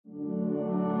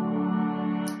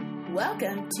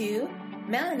Welcome to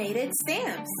Melanated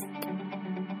Stamps.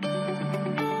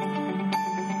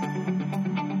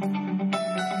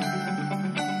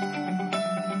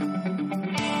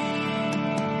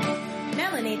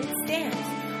 Melanated Stamps,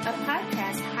 a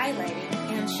podcast highlighting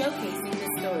and showcasing the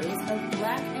stories of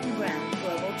Black and brown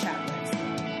global travelers.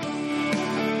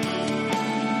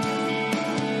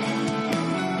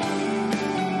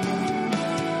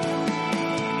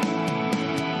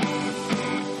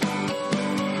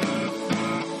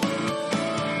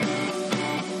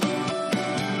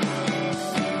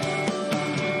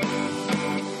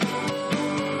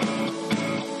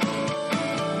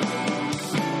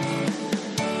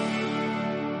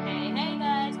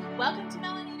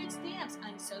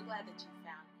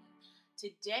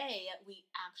 Today, we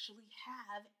actually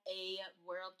have a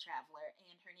world traveler,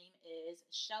 and her name is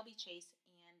Shelby Chase,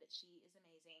 and she is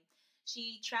amazing.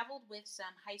 She traveled with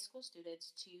some high school students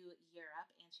to Europe,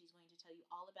 and she's going to tell you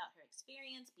all about her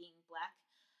experience being Black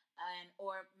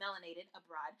or melanated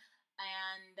abroad.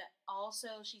 And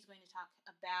also, she's going to talk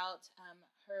about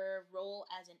her role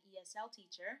as an ESL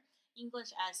teacher,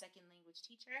 English as second language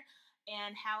teacher,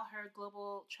 and how her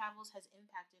global travels has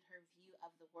impacted her view of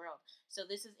the world. So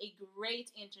this is a great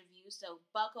interview, so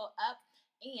buckle up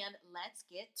and let's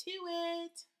get to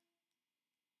it.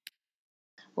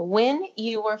 When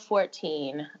you were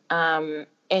 14, and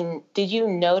did you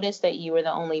notice that you were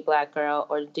the only Black girl,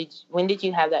 or when did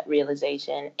you have that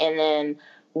realization? And then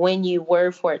when you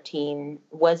were 14,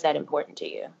 was that important to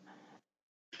you?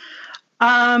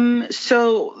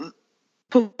 So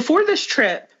before this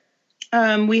trip,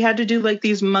 we had to do like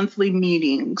these monthly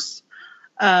meetings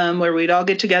where we'd all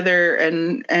get together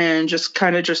and just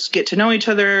kind of just get to know each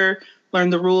other, learn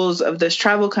the rules of this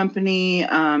travel company,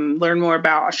 learn more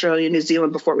about Australia and New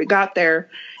Zealand before we got there.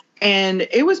 And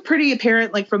it was pretty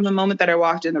apparent, like from the moment that I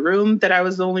walked in the room, that I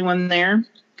was the only one there.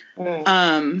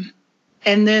 And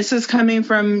this is coming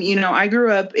from, I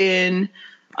grew up in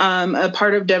a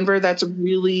part of Denver that's a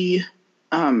really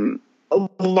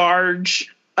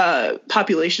large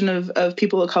population of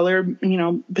people of color,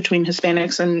 between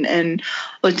Hispanics and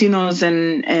Latinos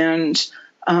and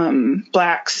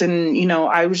Blacks. And,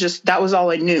 that was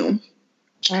all I knew.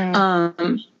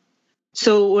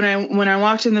 So when I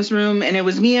walked in this room, and it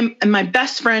was me and my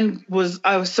best friend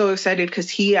I was so excited because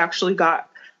he actually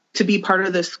got to be part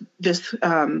of this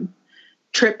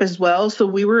trip as well. So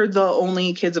we were the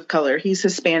only kids of color. He's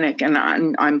Hispanic and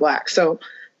I'm Black. So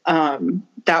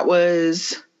that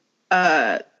was,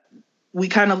 we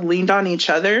kind of leaned on each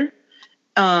other.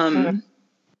 But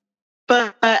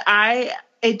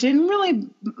it didn't really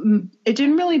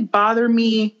bother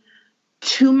me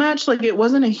too much. Like, it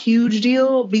wasn't a huge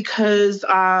deal because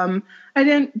I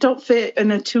don't fit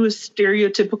into a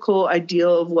stereotypical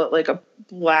ideal of what like a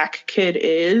Black kid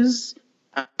is.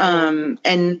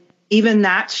 And even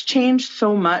that's changed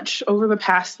so much over the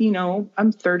past,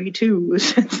 I'm 32.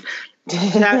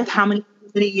 That's how many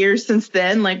years since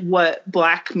then, like what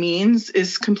Black means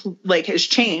is has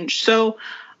changed. So,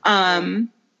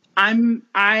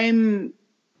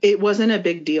 it wasn't a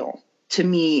big deal to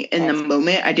me in the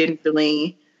moment. It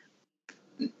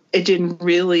didn't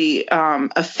really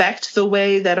affect the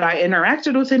way that I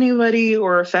interacted with anybody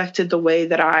or affected the way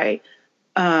that I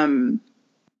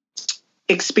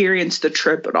experienced the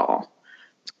trip at all.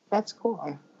 That's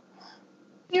cool.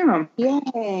 Yeah.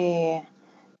 Yay.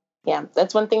 Yeah,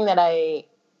 that's one thing that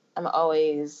I'm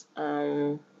always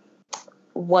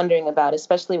wondering about,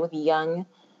 especially with young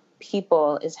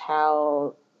people, is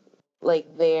how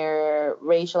like their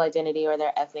racial identity or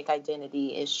their ethnic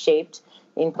identity is shaped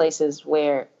in places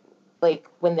where, like,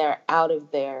 when they're out of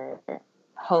their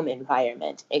home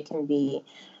environment, it can be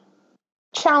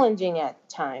challenging at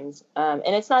times. And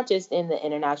it's not just in the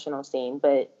international scene,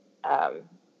 but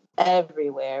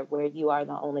everywhere where you are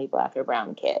the only Black or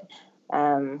brown kid.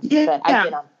 But I've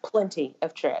been on plenty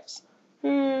of trips.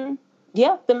 The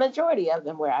majority of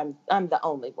them where I'm the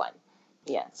only one.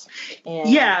 Yes. And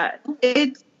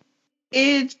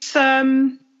it's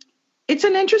an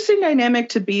interesting dynamic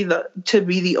to be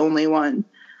the only one.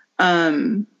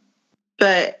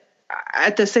 But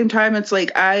at the same time, it's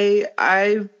like I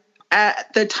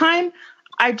at the time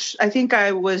I think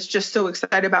I was just so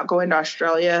excited about going to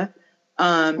Australia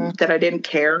that I didn't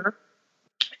care.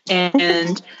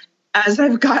 And as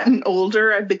I've gotten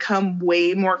older, I've become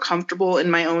way more comfortable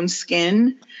in my own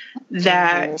skin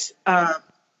that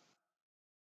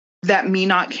me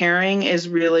not caring is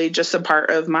really just a part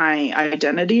of my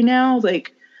identity now.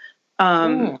 Like,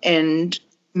 and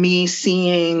me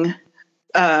seeing,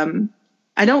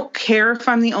 I don't care if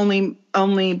I'm the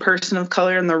only person of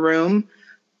color in the room.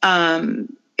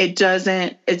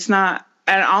 It's not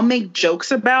I'll make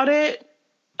jokes about it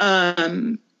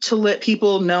to let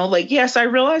people know, like, yes, I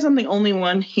realize I'm the only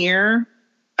one here.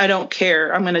 I don't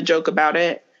care. I'm going to joke about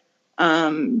it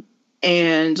and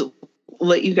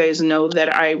let you guys know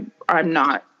that I'm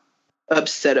not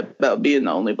upset about being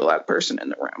the only Black person in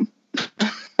the room.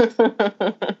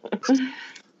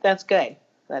 That's good.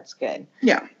 That's good.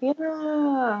 Yeah.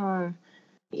 Yeah.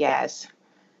 Yes.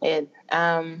 It.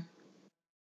 I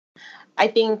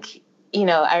think,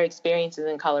 our experiences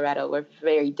in Colorado were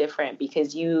very different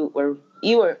because you were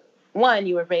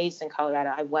raised in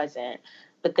Colorado. I wasn't.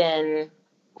 But then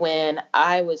when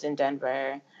I was in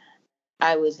Denver,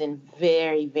 I was in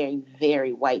very, very,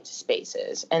 very white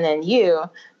spaces. And then you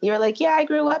were like, yeah, I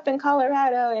grew up in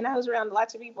Colorado and I was around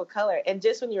lots of people of color. And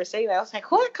just when you were saying that, I was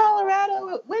like, what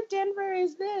Colorado? What Denver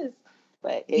is this?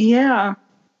 But yeah,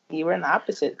 you were on the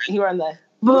opposite. You were on the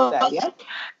east side, yeah?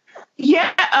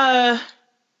 Yeah.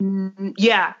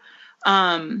 Yeah.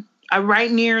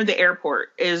 Right near the airport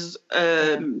is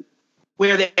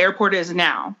where the airport is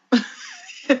now.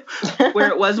 Where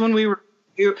it was when we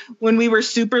were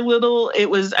super little. It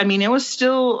was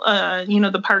still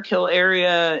the Park Hill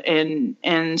area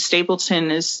and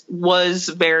Stapleton was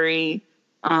very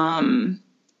African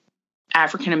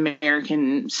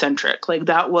American centric. Like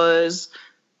that was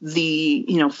the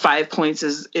 5 Points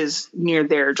is near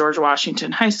there, George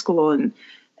Washington High School,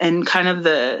 and kind of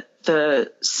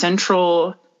the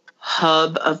central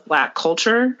hub of Black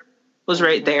culture was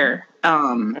right there.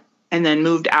 And then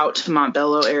moved out to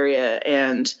Montbello area,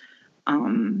 and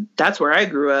that's where I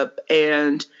grew up.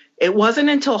 And it wasn't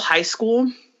until high school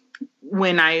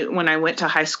when I went to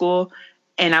high school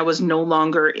and I was no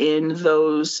longer in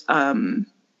those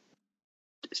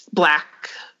Black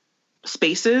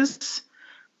spaces.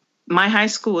 My high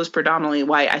school was predominantly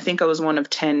white. I think I was one of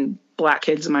 10 Black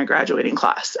kids in my graduating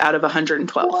class out of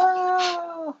 112.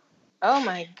 Whoa! Oh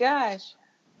my gosh.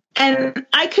 And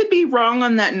I could be wrong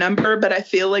on that number, but I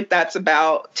feel like that's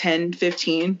about 10,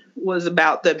 15 was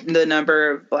about the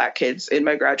number of Black kids in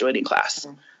my graduating class.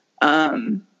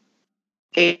 And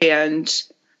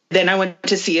then I went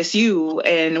to CSU,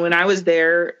 and when I was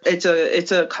there,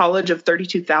 it's a college of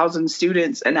 32,000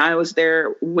 students, and I was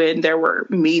there when there were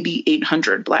maybe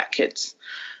 800 Black kids,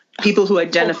 people who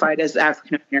identified as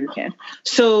African American.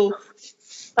 So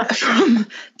from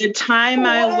the time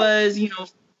I was,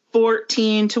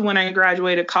 14 to when I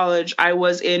graduated college, I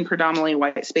was in predominantly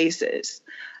white spaces.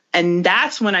 And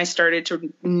that's when I started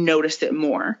to notice it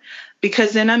more,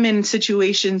 because then I'm in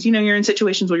situations, you're in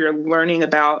situations where you're learning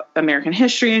about American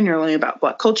history and you're learning about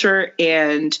Black culture,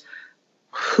 and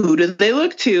who do they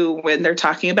look to when they're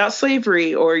talking about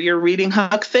slavery, or you're reading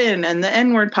Huck Finn and the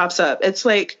N-word pops up. It's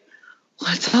like,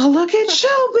 let's all look at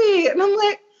Shelby. And I'm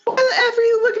like, why the F are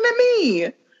you looking at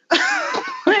me?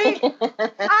 Like,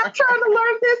 I'm trying to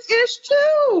learn this ish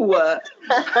too.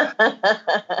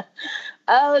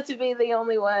 Oh, to be the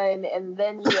only one, and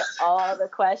then you get all the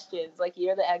questions, like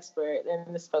you're the expert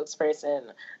and the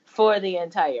spokesperson for the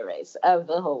entire race of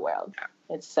the whole world.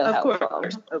 It's so helpful.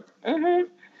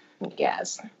 Mm-hmm.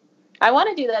 Yes. I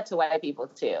want to do that to white people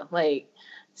too. Like,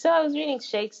 so I was reading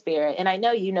Shakespeare, and I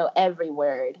know you know every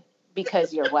word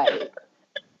because you're white.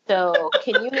 So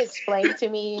can you explain to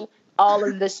me all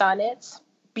of the sonnets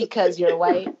because you're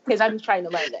white? Because I'm trying to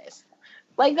learn this.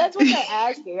 Like, that's what they're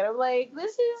asking. And I'm like,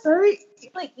 this is,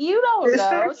 like, you don't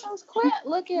know. So quit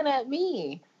looking at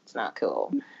me. It's not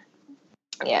cool.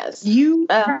 Yes. You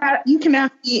can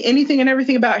ask me anything and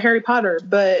everything about Harry Potter,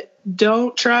 but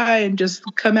don't try and just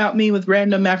come at me with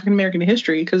random African American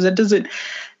history, because that doesn't,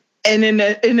 and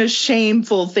in a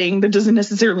shameful thing, that doesn't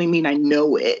necessarily mean I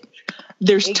know it.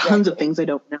 There's tons of things I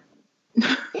don't know.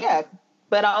 Yeah.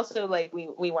 But also, like,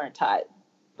 we weren't taught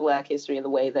Black history in the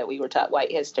way that we were taught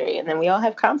white history. And then we all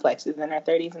have complexes in our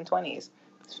 30s and 20s.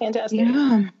 It's fantastic.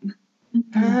 Yeah.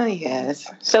 Oh,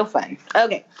 yes. So fun.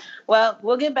 Okay. Well,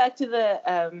 we'll get back to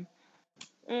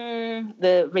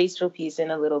the racial piece in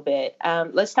a little bit.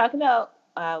 Let's talk about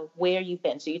where you've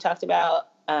been. So you talked about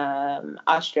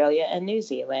Australia and New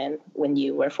Zealand when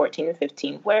you were 14 and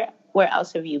 15. Where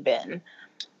else have you been?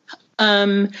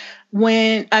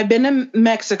 When I've been to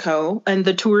Mexico and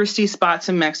the touristy spots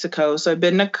in Mexico. So I've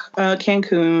been to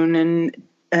Cancun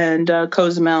and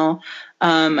Cozumel.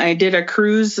 I did a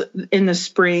cruise in the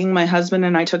spring. My husband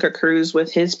and I took a cruise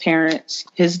with his parents,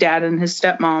 his dad and his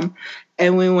stepmom,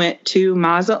 and we went to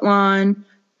Mazatlan,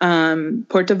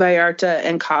 Puerto Vallarta,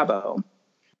 and Cabo.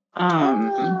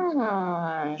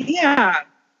 Yeah.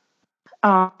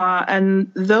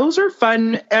 And those are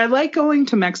fun. I like going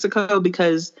to Mexico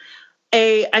because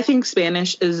I think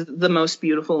Spanish is the most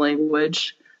beautiful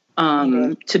language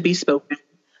to be spoken.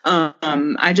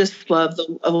 I just love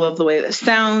I love the way that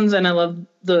sounds, and I love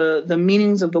the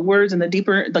meanings of the words and the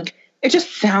deeper, like, it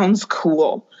just sounds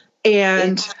cool.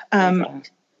 And all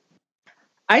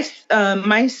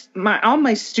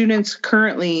my students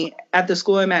currently at the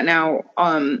school I'm at now,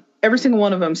 every single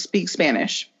one of them speaks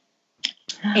Spanish.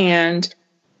 And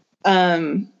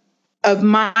of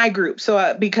my group,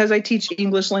 so because I teach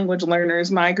English language learners,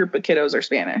 my group of kiddos are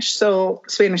Spanish, so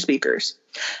Spanish speakers.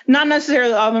 Not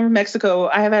necessarily all of them from Mexico.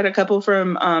 I have had a couple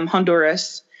from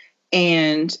Honduras,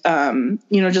 and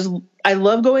just I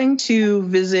love going to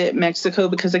visit Mexico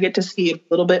because I get to see a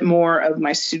little bit more of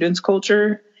my students'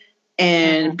 culture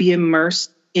and be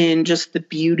immersed in just the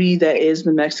beauty that is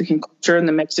the Mexican culture and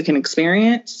the Mexican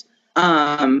experience,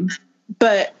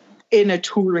 but in a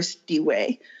touristy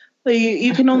way. Like,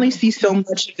 you can only see so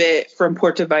much of it from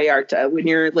Puerto Vallarta when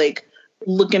you're like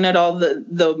looking at all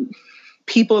the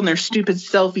people in their stupid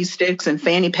selfie sticks and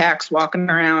fanny packs walking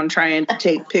around trying to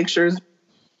take pictures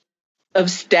of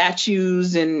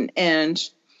statues, and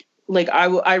like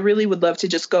I really would love to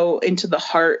just go into the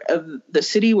heart of the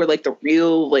city where like the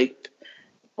real, like,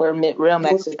 where real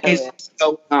Mexico is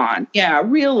going on. Yeah,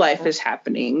 real life is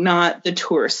happening, not the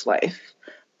tourist life.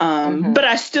 But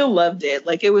I still loved it.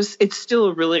 Like, it's still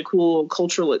a really cool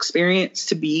cultural experience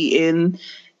to be in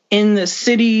the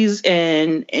cities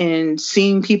and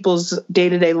seeing people's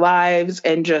day-to-day lives,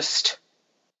 and just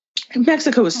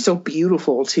Mexico is so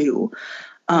beautiful too.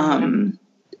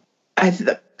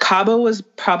 Cabo was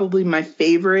probably my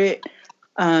favorite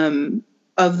of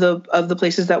the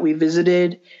places that we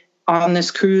visited on this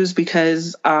cruise,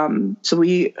 because so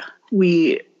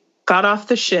we got off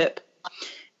the ship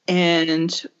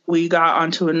and we got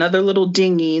onto another little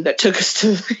dinghy that took us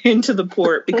into the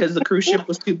port, because the cruise ship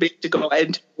was too big to go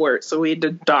into port, so we had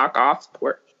to dock off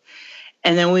port.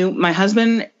 And then my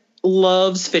husband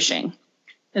loves fishing.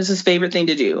 It's his favorite thing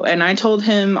to do. And I told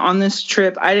him on this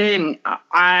trip, and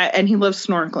he loves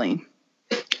snorkeling.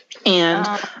 And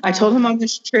I told him on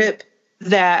this trip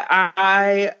that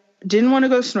I didn't want to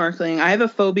go snorkeling. I have a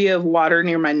phobia of water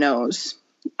near my nose.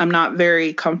 I'm not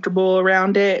very comfortable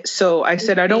around it. So I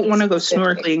said, I don't want to go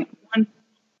snorkeling.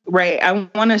 Right. I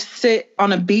want to sit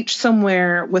on a beach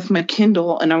somewhere with my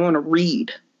Kindle, and I want to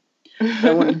read.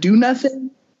 I want to do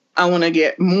nothing. I want to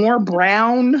get more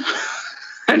brown.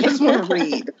 I just want to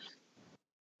read.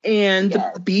 And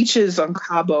the beaches on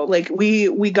Cabo, like we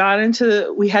had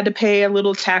to pay a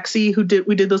little taxi.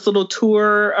 We did this little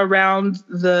tour around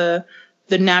the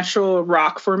natural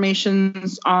rock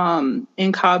formations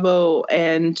in Cabo,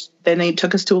 and then they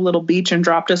took us to a little beach and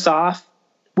dropped us off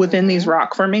within these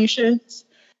rock formations.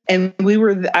 And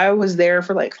I was there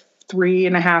for like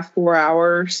 3.5, 4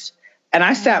 hours, and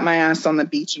I sat my ass on the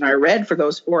beach and I read for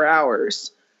those 4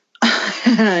 hours.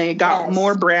 I got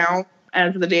more brown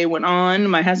as the day went on.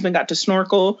 My husband got to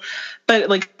snorkel, but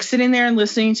like sitting there and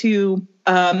listening to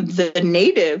the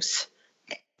natives,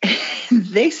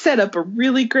 they set up a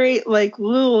really great like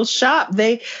little shop.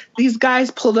 These guys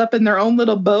pulled up in their own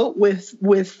little boat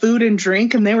with food and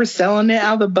drink, and they were selling it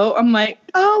out of the boat. I'm like,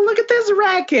 oh, look at this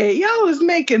racket. Y'all is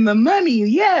making the money.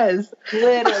 Yes.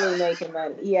 Literally making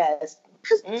money. Yes.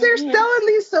 Because they're selling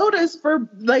these sodas for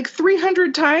like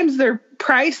 300 times their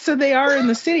price, so they are in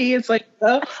the city. It's like,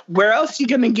 where else you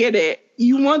gonna get it?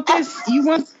 You want this? You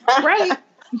want Sprite?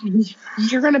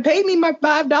 You're gonna pay me my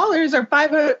 $5 or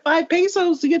 5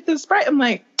 pesos to get this Sprite. I'm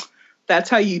like, that's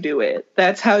how you do it.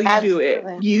 That's how you do it.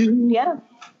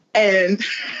 And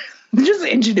just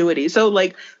ingenuity. So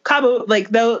like Cabo, like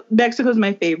though Mexico's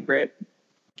my favorite.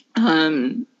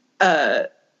 On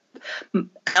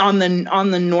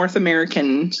the North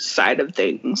American side of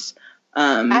things.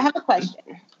 I have a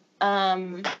question.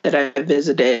 That I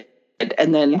visited,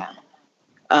 and then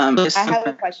I have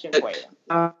a question for you.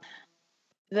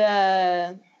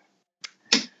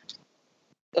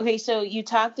 Okay, so you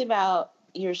talked about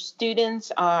your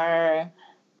students are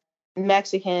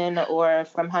Mexican or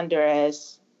from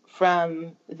Honduras,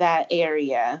 from that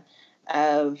area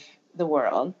of the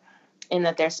world, and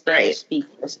that they're Spanish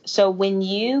speakers. So when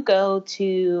you go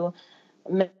to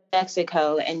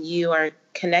Mexico and you are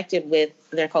connected with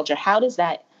their culture, how does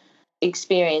that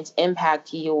experience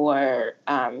impact your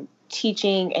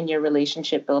teaching and your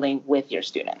relationship building with your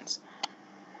students?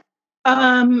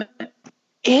 It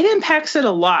impacts it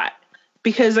a lot,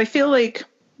 because I feel like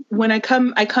when I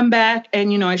come back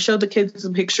and, I showed the kids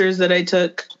some pictures that I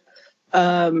took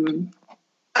of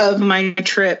my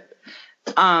trip.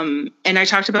 And I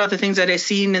talked about the things that I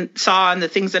seen and saw, and the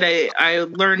things that I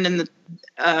learned,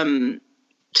 and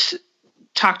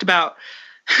talked about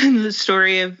the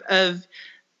story of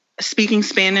speaking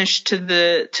Spanish to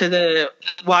the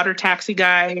water taxi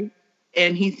guy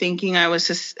and he thinking I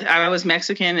was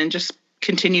Mexican and just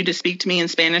continued to speak to me in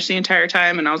Spanish the entire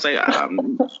time. And I was like,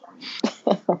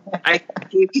 I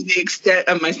gave you the extent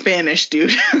of my Spanish,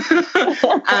 dude.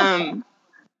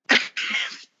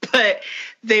 But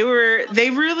they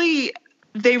really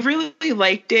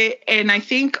liked it. And I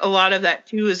think a lot of that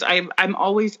too is I'm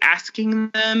always asking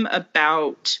them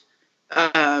about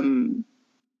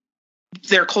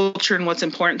their culture and what's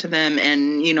important to them.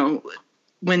 And, you know,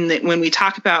 when we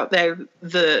talk about the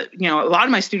you know, a lot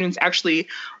of my students actually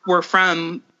were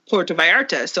from Puerto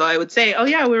Vallarta. So I would say, oh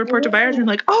yeah, we were Puerto Vallarta, and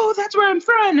like, oh, that's where I'm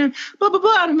from, and blah blah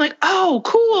blah. And I'm like, oh,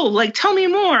 cool, like tell me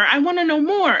more. I want to know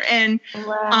more. And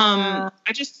wow.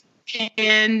 That's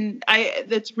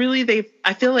really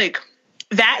I feel like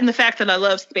that, and the fact that I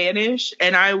love Spanish,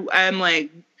 and I'm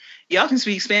like, y'all can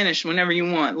speak Spanish whenever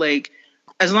you want, like,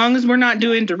 as long as we're not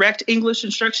doing direct English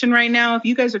instruction right now. If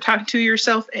you guys are talking to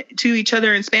each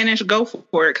other in Spanish, go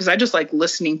for it, because I just like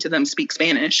listening to them speak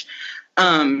Spanish.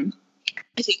 I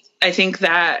think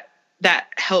that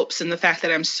helps in the fact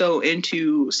that I'm so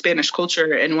into Spanish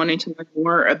culture and wanting to learn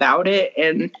more about it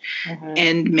and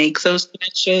make those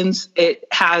connections. It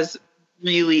has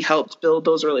really helped build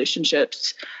those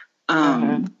relationships,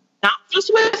 not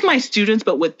just with my students,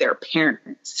 but with their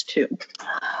parents too.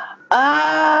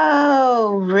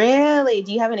 Oh, really?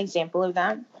 Do you have an example of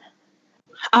that?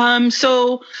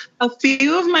 So a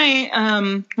few of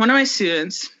my, one of my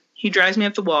students, he drives me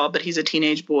up the wall, but he's a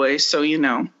teenage boy. So, you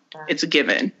know, it's a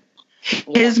given.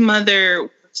 Yeah. His mother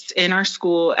works in our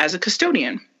school as a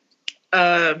custodian.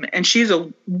 And she's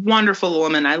a wonderful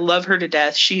woman. I love her to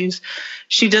death. She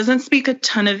doesn't speak a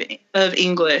ton of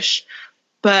English,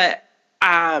 but,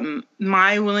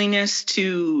 my willingness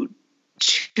to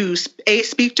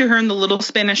speak to her in the little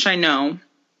Spanish I know,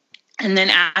 and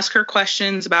then ask her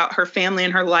questions about her family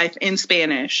and her life in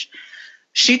Spanish.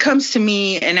 She comes to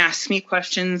me and asks me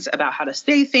questions about how to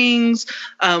say things,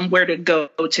 where to go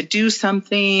to do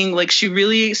something. Like, she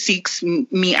really seeks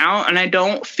me out. And I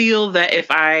don't feel that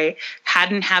if I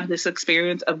hadn't had this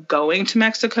experience of going to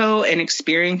Mexico and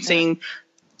experiencing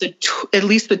at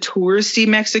least the touristy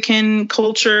Mexican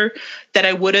culture, that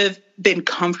I would have been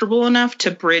comfortable enough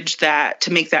to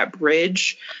make that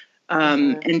bridge,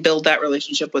 and build that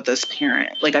relationship with this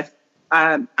parent. Like,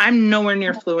 I'm nowhere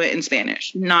near fluent in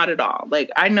Spanish, not at all.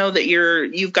 Like, I know that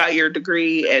you've got your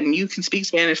degree and you can speak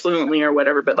Spanish fluently or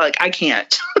whatever, but like, I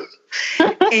can't.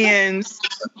 And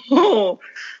so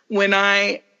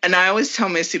I always tell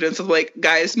my students, I'm like,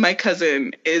 guys, my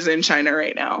cousin is in China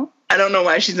right now. I don't know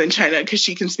why she's in China, because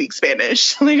she can speak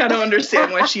Spanish. Like, I don't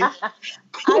understand why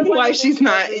she's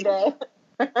not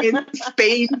in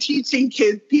Spain teaching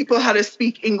people how to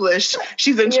speak English.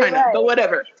 She's in China, right. But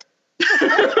whatever.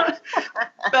 But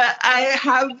I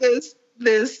have this.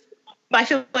 I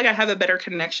feel like I have a better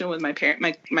connection with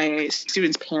my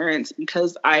students' parents,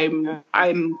 because I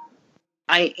am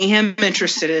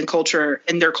interested in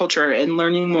their culture, and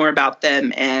learning more about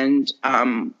them, and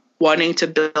wanting to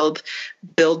build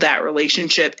that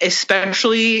relationship,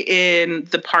 especially in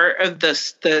the part of the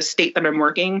state that I'm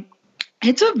working.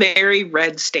 It's a very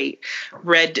red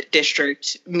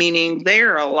district, meaning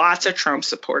there are lots of Trump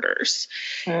supporters.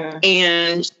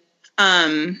 And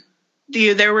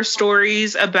there were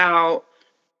stories about,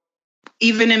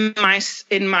 even in my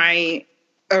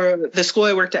the school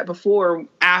I worked at before,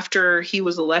 after he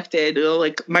was elected,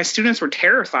 like, my students were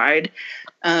terrified.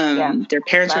 Their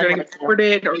parents were going to get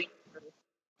deported,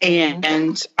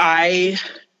 and I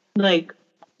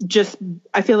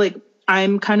feel like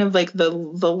I'm kind of like the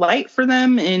light for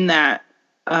them, in that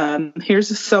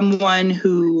here's someone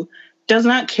who does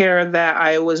not care that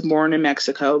I was born in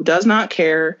Mexico, does not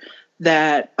care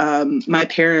that my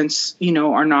parents, you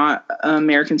know, are not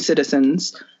American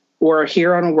citizens or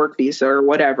here on a work visa or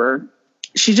whatever.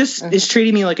 She just is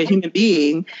treating me like a human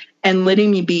being and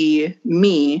letting me be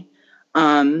me,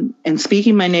 and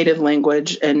speaking my native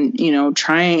language, and, you know,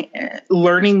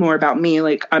 learning more about me.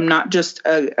 Like, I'm not just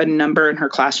a number in her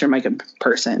classroom, like a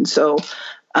person. So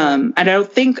I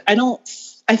think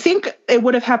it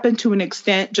would have happened to an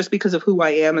extent just because of who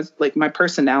I am, as like my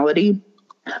personality.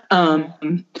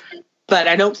 But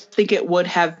I don't think it would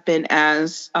have been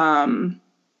as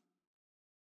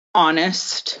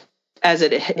honest as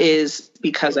it is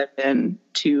because I've been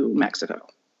to Mexico.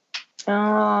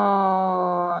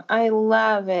 Oh, I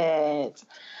love it.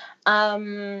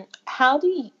 How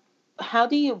do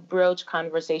you broach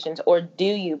conversations, or do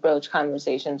you broach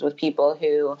conversations with people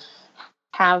who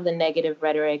have the negative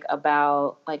rhetoric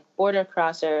about, like, border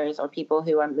crossers or people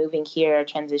who are moving here,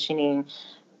 transitioning,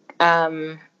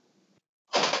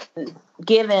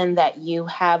 given that you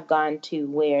have gone to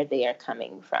where they are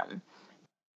coming from?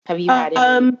 Have you had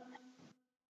any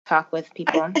talk with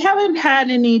people? I haven't had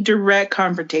any direct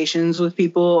confrontations with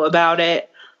people about it.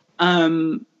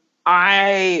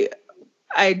 I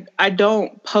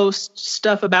don't post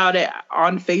stuff about it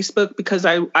on Facebook because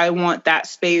I want that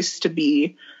space to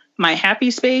be my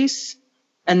happy space.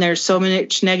 And there's so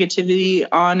much negativity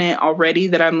on it already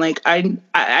that I'm like,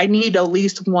 I need at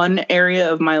least one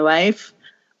area of my life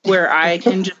where I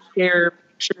can just share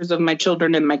pictures of my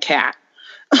children and my cat.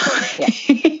 Yeah.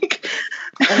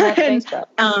 And that's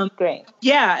Facebook. Great.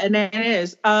 Yeah, and it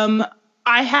is. I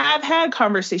have had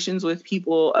conversations with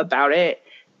people about it,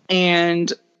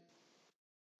 and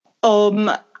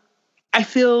I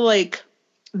feel like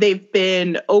they've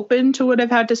been open to what I've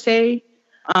had to say.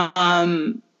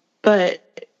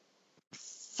 But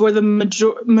for the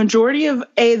majority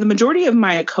of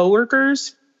my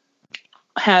coworkers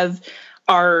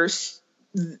are,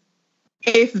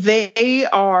 if they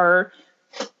are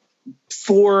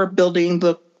for building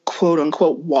the quote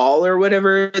unquote wall or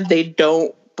whatever, they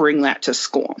don't bring that to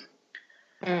school.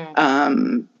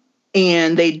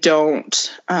 And they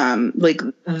don't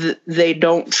they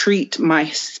don't treat my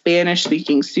Spanish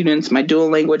speaking students, my dual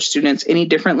language students, any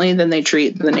differently than they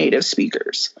treat the native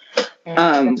speakers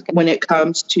when it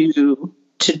comes to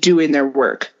doing their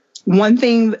work. One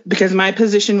thing, because my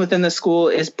position within the school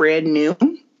is brand new,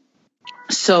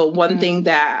 so one thing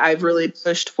that I've really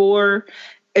pushed for,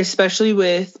 especially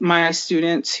with my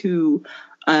students who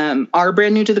are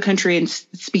brand new to the country and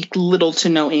speak little to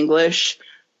no English,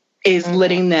 is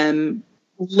letting them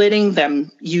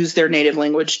use their native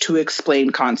language to explain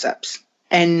concepts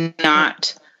and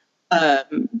not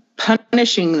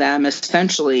punishing them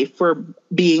essentially for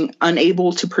being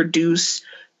unable to produce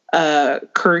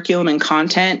curriculum and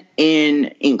content in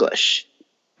English.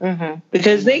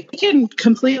 Because they can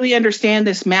completely understand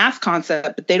this math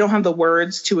concept, but they don't have the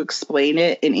words to explain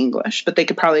it in English, but they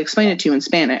could probably explain it to you in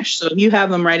Spanish. So if you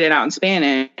have them write it out in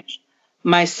Spanish,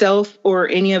 myself or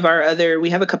any of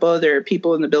we have a couple other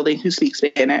people in the building who speak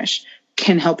Spanish,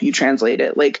 can help you translate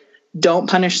it. Like, don't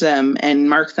punish them and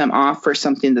mark them off for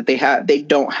something that they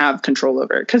don't have control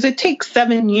over. Because it takes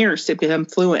 7 years to become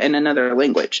fluent in another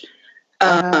language.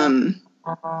 At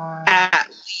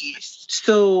least.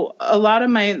 So a lot of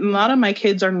my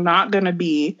kids are not going to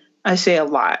be, I say a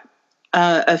lot,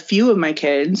 a few of my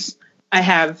kids, I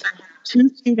have 2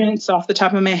 students off the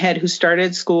top of my head who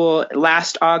started school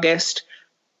last August,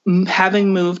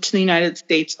 having moved to the United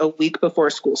States a week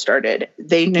before school started.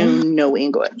 They knew no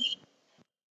English.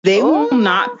 They will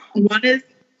not, one is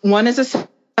a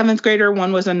 7th grader,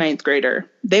 one was a 9th grader.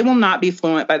 They will not be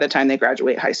fluent by the time they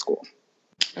graduate high school.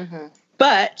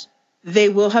 But they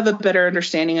will have a better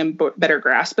understanding and better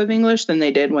grasp of English than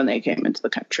they did when they came into the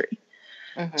country.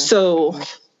 So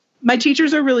my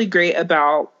teachers are really great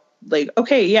about, like,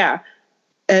 okay, yeah,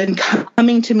 and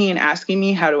coming to me and asking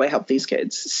me, how do I help these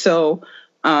kids? So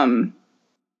I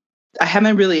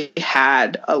haven't really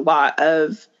had a lot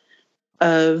of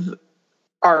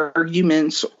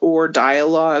arguments or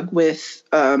dialogue with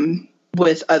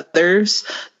others.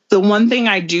 The one thing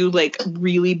I do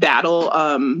really battle,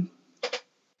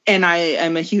 and I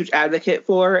am a huge advocate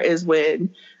for, is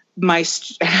when I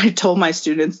told my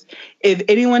students, if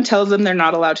anyone tells them they're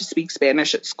not allowed to speak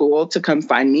Spanish at school, to come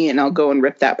find me and I'll go and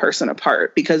rip that person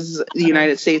apart, because the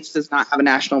United States does not have a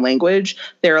national language.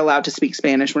 They're allowed to speak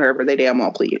Spanish whenever they damn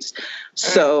well please.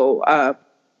 So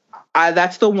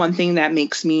that's the one thing that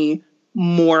makes me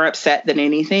more upset than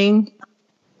anything,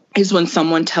 is when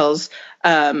someone tells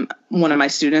one of my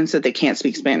students that they can't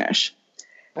speak Spanish.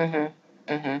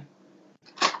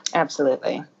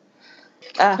 Absolutely.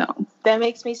 That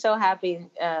makes me so happy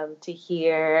to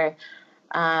hear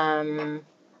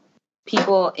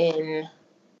people in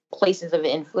places of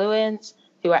influence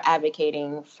who are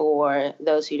advocating for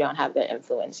those who don't have the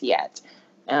influence yet.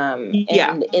 And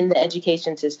in the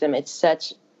education system, it's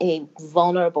such a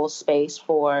vulnerable space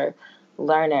for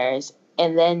learners.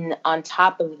 And then on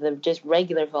top of the just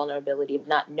regular vulnerability of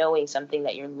not knowing something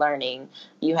that you're learning,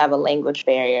 you have a language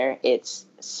barrier. It's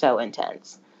so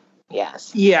intense.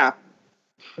 Yes. Yeah.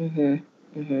 And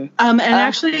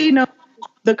actually,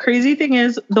 the crazy thing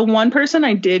is, the one person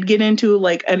I did get into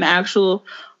an actual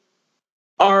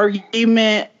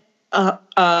argument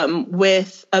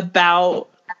with about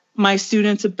my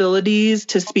students' abilities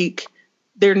to speak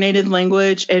their native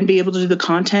language and be able to do the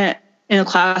content in a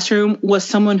classroom was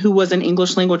someone who was an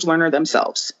English language learner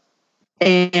themselves.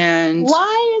 And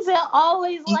why is it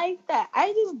always like that?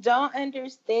 I just don't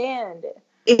understand.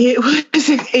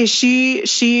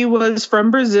 She was from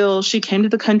Brazil. She came to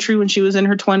the country when she was in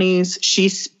her 20s. She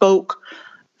spoke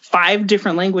 5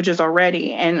 different languages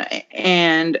already,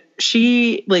 and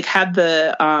she like had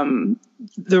the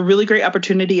really great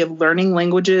opportunity of learning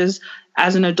languages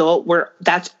as an adult, where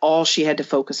that's all she had to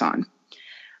focus on.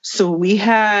 So we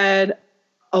had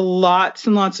lots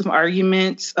and lots of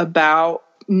arguments about,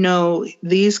 no,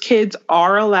 these kids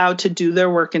are allowed to do their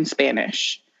work in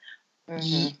Spanish.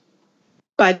 Mm-hmm.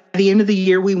 By the end of the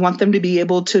year, we want them to be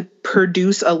able to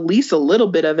produce at least a little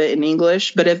bit of it in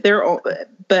English.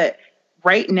 But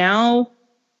right now,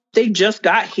 they just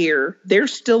got here. They're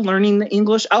still learning the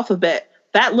English alphabet.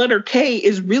 That letter K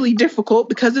is really difficult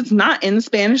because it's not in the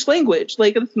Spanish language.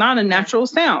 Like, it's not a natural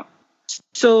sound.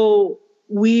 So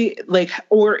we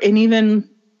even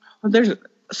there's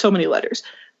so many letters,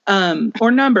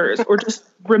 or numbers, or just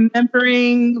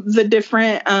remembering the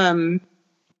different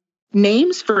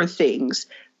names for things,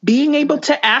 being able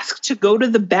to ask to go to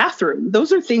the bathroom.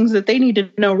 Those are things that they need to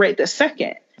know right this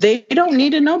second. They don't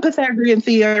need to know Pythagorean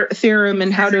theorem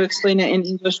and how to explain it in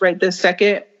English right this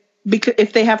second, because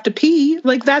if they have to pee,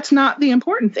 like, that's not the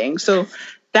important thing. So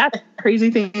that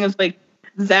crazy thing is, like,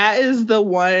 that is the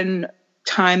one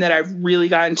time that I've really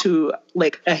gotten to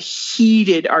like a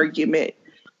heated argument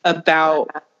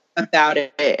about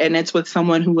it, and it's with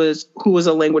someone who was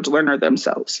a language learner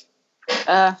themselves.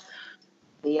 The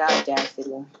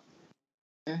audacity.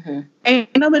 Mm-hmm.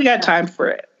 Ain't nobody got time for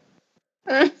it.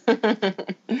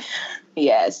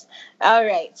 Yes. All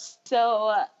right.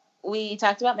 So we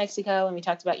talked about Mexico, and we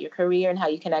talked about your career and how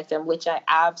you connect them, which I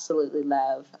absolutely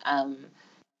love. I'm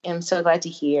so glad to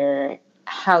hear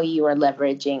how you are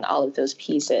leveraging all of those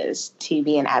pieces to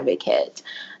be an advocate.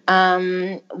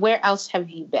 Where else have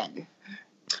you been?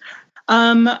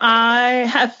 I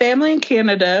have family in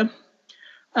Canada.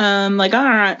 Like,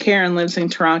 our Aunt Karen lives in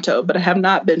Toronto, but I have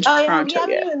not been to Toronto yet.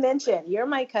 We haven't even mentioned. You're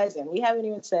my cousin. We haven't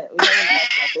talked about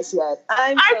this yet.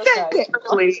 I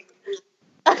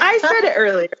said it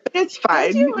earlier. But it's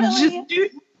fine. Did you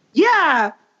really?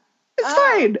 Yeah. It's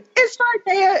fine. It's fine,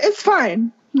 Daya. It's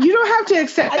fine. You don't have to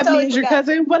accept me as your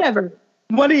cousin. Whatever.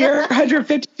 One of your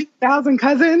 152,000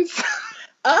 cousins.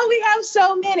 Oh, we have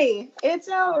so many. It's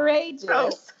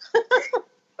outrageous.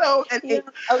 So many.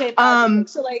 Okay.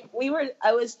 So like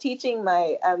I was teaching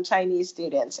my Chinese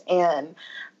students, and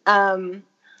one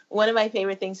of my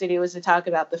favorite things to do was to talk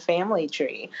about the family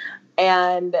tree.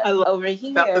 And over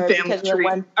here, the family tree.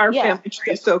 Family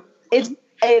tree is so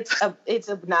it's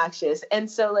obnoxious.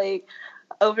 And so like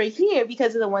over here,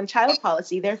 because of the one child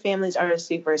policy, their families are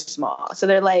super small. So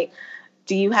they're like,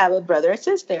 do you have a brother or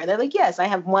sister? And they're like, yes, I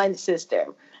have one sister.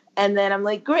 And then I'm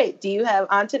like, great. Do you have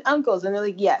aunts and uncles? And they're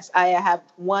like, yes, I have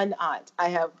one aunt. I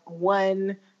have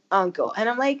one uncle. And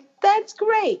I'm like, that's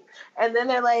great. And then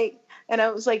they're like, and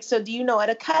I was like, so do you know what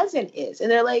a cousin is?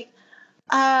 And they're like,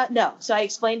 no. So I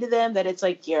explained to them that it's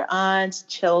like your aunt's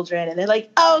children. And they're like,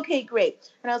 oh, okay, great.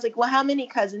 And I was like, well, how many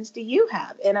cousins do you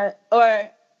have? And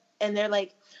they're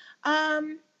like,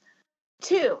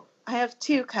 2. I have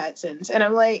 2 cousins. And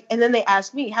I'm like, and then they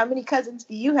ask me, how many cousins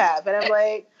do you have? And I'm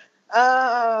like,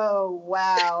 oh,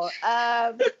 wow.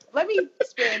 Let me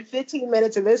spend 15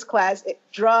 minutes in this class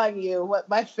drawing you what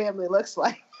my family looks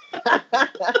like.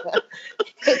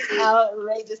 It's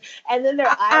outrageous. And then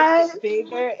their eyes get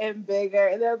bigger and bigger.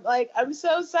 And they're like, I'm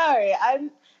so sorry.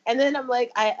 And then I'm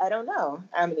like, I don't know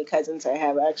how many cousins I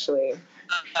have, actually.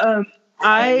 When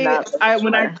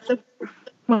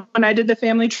I did the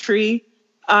family tree,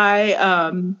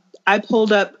 I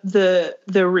pulled up the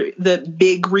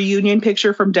big reunion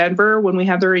picture from Denver when we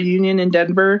had the reunion in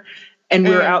Denver, and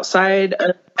we were outside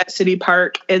at City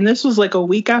Park, and this was like a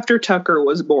week after Tucker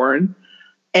was born,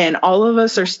 and all of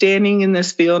us are standing in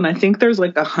this field, and I think there's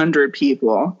like 100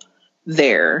 people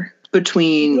there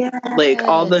between like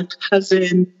all the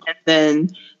cousins, and then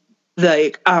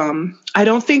like I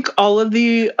don't think all of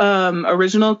the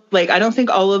original, like I don't think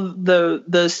all of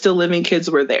the still living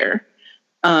kids were there.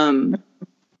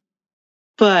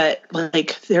 But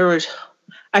like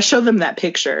I showed them that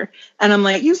picture, and I'm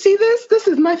like, you see this? This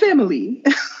is my family.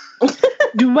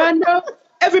 Do I know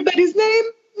everybody's name?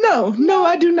 No,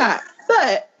 I do not.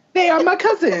 But they are my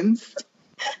cousins.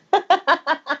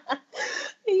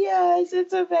 Yes,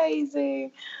 it's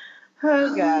amazing.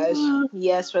 Oh gosh.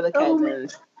 Yes, for the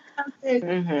cousins. Okay,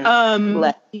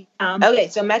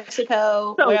 so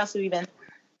Mexico. Where else have you been?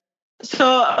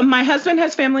 So my husband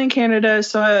has family in Canada,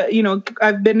 so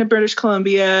I've been to British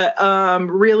Columbia.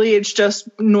 Really, it's just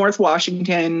North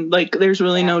Washington. Like, there's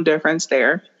really no difference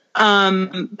there.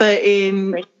 But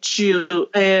in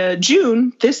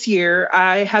June this year,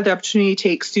 I had the opportunity to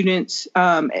take students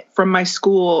from my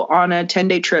school on a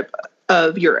 10-day trip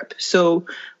of Europe. So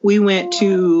we went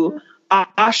to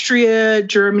Austria,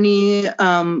 Germany,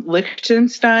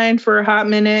 Liechtenstein for a hot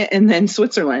minute, and then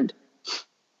Switzerland.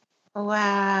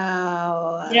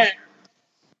 Wow. Yeah.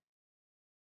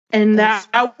 And that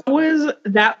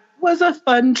was a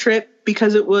fun trip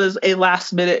because it was a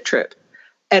last minute trip.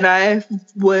 And I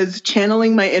was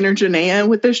channeling my inner Janaea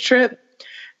with this trip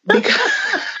because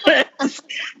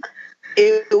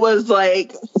it was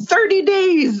like 30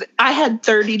 days. I had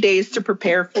 30 days to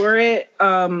prepare for it,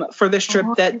 for this trip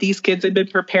that these kids had been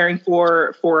preparing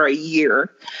for a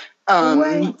year.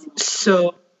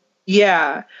 So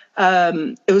yeah,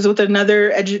 it was with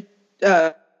another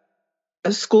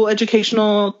school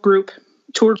educational group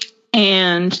tour,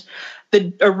 and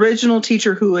the original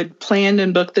teacher who had planned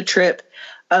and booked the trip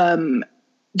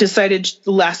decided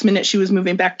the last minute she was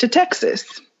moving back to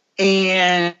Texas.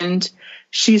 And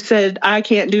she said, I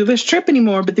can't do this trip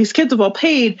anymore, but these kids have all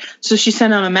paid. So she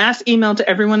sent out a mass email to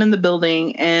everyone in the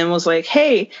building and was like,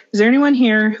 hey, is there anyone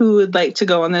here who would like to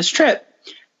go on this trip?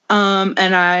 And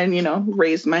I,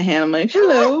 raised my hand. I'm like,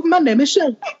 hello, my name is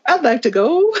Shelly. I'd like to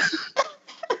go.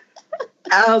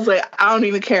 I was like, I don't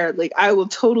even care. Like, I will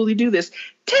totally do this.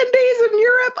 10 days in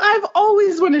Europe. I've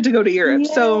always wanted to go to Europe.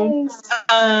 Yes. So,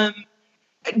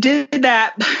 did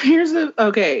that.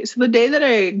 So the day that I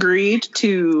agreed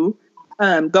to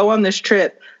go on this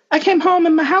trip, I came home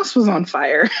and my house was on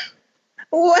fire.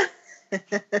 What?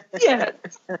 Yeah.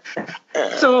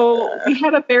 So we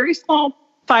had a very small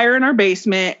fire in our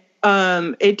basement.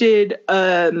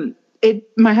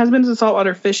 My husband's a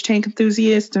saltwater fish tank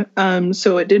enthusiast,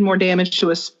 so it did more damage to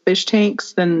his fish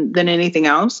tanks than anything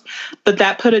else. But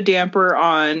that put a damper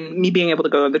on me being able to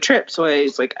go on the trip. So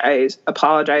I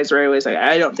apologized right away. I was like,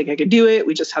 I don't think I could do it.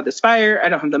 We just had this fire. I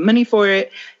don't have the money for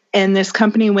it. And this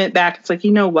company went back. It's like,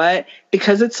 you know what?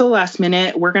 Because it's the last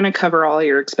minute, we're going to cover all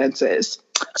your expenses.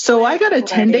 So I got a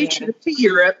 10-day trip to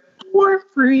Europe for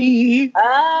free.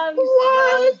 I'm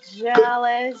so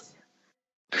jealous.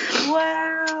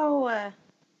 Wow.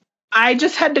 I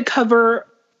just had to cover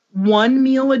one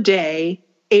meal a day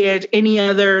and any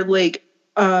other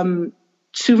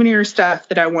souvenir stuff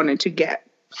that I wanted to get.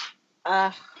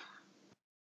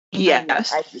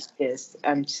 Yes.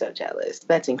 I'm so jealous.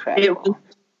 That's incredible.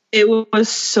 It was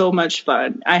so much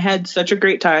fun. I had such a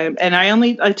great time, and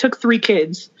I took 3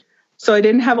 kids, so I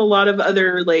didn't have a lot of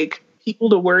other people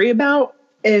to worry about.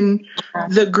 And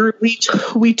the group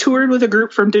we toured with a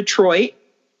group from Detroit.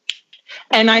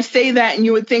 And I say that, and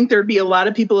you would think there'd be a lot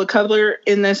of people of color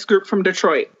in this group from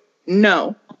Detroit.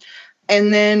 No.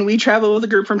 And then we traveled with a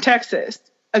group from Texas.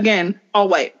 Again, all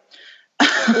white.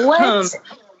 What?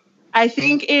 I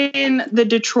think in the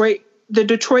Detroit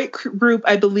group,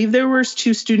 I believe there were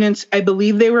 2 students. I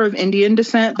believe they were of Indian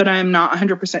descent, but I'm not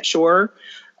 100% sure.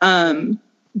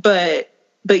 But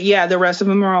yeah, the rest of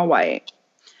them are all white.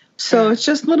 So it's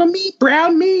just little me,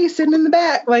 brown me, sitting in the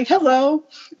back, like, hello.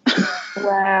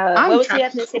 Wow. What was the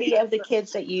ethnicity of the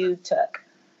kids that you took?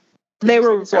 They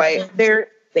were white. They were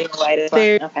white as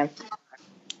well. Okay.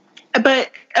 But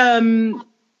and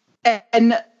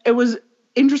it was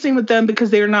interesting with them because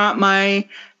they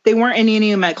weren't in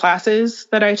any of my classes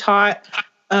that I taught.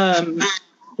 I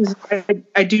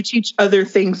do teach other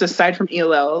things aside from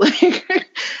ELL. I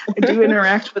do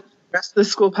interact with the rest of the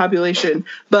school population,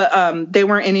 but they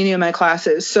weren't in any of my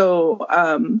classes. So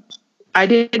I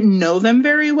didn't know them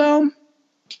very well.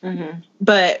 Mm-hmm.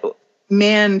 But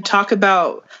man, talk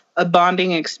about a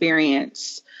bonding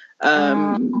experience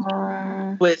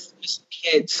with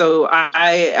kids. So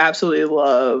I absolutely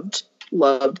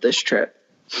loved this trip.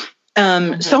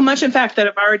 So much, in fact, that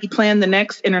I've already planned the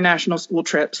next international school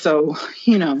trip. So,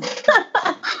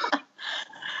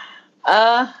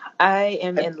 I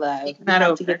am in love. You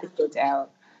have to get the kids out.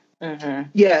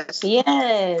 Mm-hmm. Yes.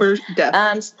 For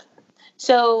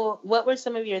so what were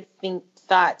some of your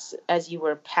thoughts as you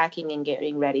were packing and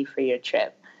getting ready for your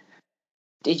trip?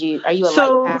 Are you a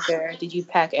light packer? Did you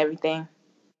pack everything?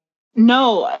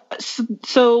 No.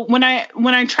 So when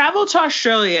I traveled to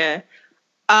Australia,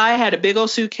 I had a big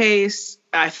old suitcase.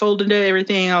 I folded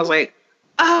everything. I was like,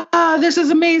 this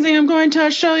is amazing. I'm going to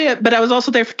Australia. But I was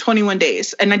also there for 21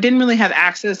 days, and I didn't really have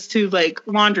access to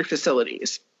laundry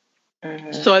facilities.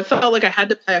 Mm-hmm. So I felt like I had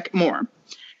to pack more.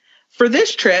 For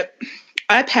this trip,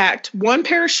 I packed 1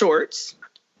 pair of shorts,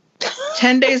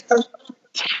 10 days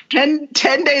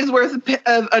worth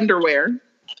of underwear,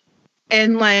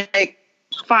 and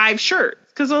 5 shirts.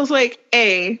 Because I was like,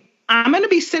 I'm going to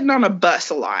be sitting on a bus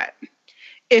a lot.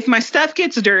 If my stuff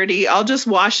gets dirty, I'll just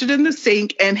wash it in the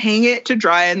sink and hang it to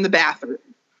dry in the bathroom.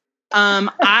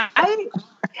 I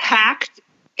packed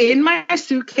in my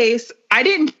suitcase. I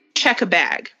didn't check a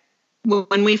bag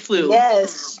when we flew.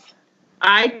 Yes.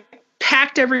 I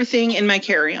packed everything in my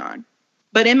carry-on.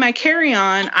 But in my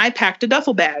carry-on, I packed a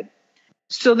duffel bag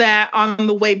so that on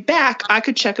the way back, I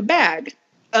could check a bag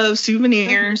of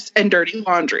souvenirs and dirty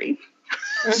laundry.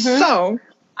 So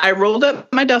I rolled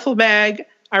up my duffel bag.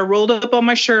 I rolled up all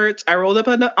my shirts. I rolled up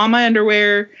all my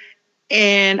underwear.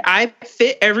 And I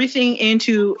fit everything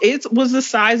into, it was the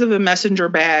size of a messenger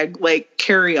bag, like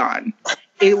carry-on.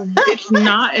 It's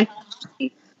not. Then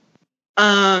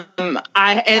I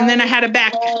had a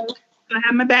backpack. I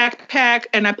had my backpack,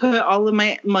 and I put all of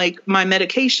my my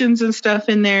medications and stuff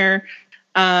in there,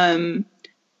 and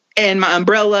my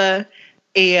umbrella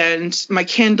and my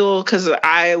Kindle, because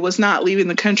I was not leaving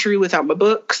the country without my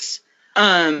books.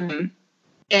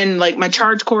 And like my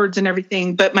charge cords and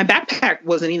everything, but my backpack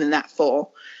wasn't even that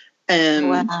full.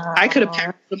 Wow. I could have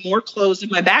packed some more clothes in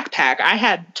my backpack. I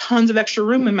had tons of extra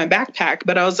room in my backpack,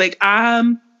 but I was like,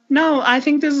 no, I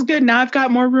think this is good. Now I've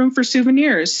got more room for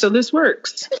souvenirs, so this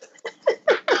works.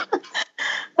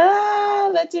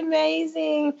 That's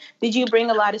amazing. Did you bring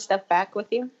a lot of stuff back with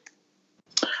you?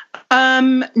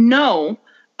 No.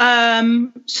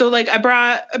 So like I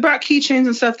brought keychains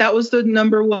and stuff. That was the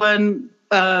number one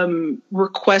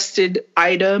requested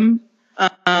item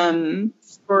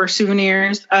for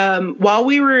souvenirs. While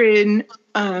we were in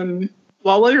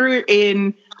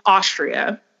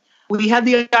Austria, we had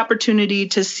the opportunity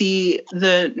to see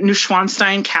the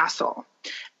Neuschwanstein Castle,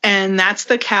 and that's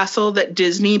the castle that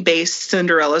Disney based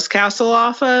Cinderella's castle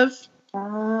off of.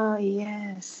 Oh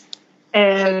yes.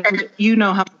 And you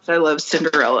know how much I love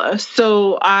Cinderella,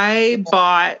 so I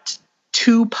bought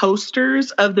 2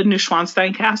 posters of the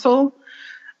Neuschwanstein Castle.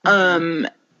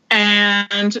 And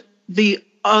I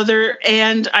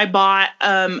bought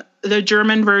the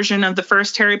German version of the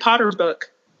first Harry Potter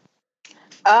book.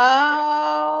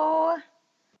 Oh.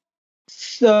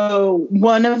 So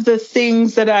one of the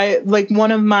things that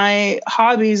one of my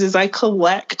hobbies is I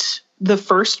collect the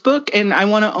first book, and I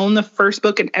want to own the first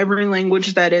book in every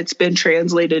language that it's been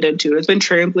translated into. It's been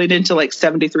translated into like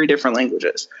 73 different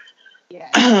languages.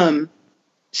 Yeah.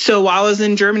 So while I was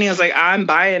in Germany, I was like, I'm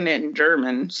buying it in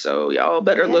German, so y'all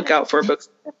better look out for books.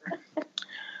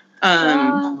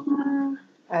 I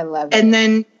love it. And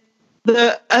then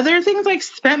the other things I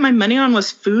spent my money on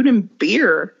was food and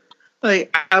beer.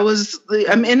 Like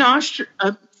I'm in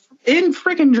in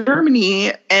freaking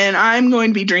Germany, and I'm going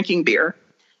to be drinking beer.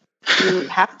 You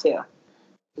have to.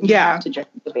 You have to drink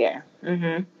the beer.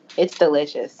 Mm-hmm. It's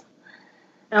delicious.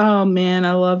 Oh man,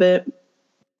 I love it.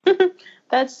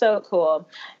 That's so cool.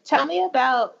 Tell me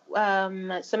about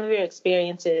some of your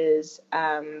experiences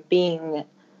being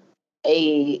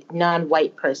a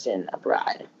non-white person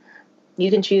abroad.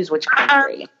 You can choose which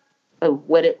country.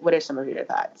 What are some of your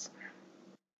thoughts?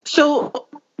 So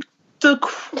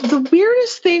the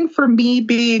weirdest thing for me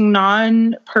being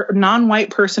non-white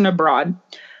person abroad,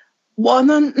 well,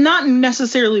 not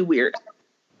necessarily weird.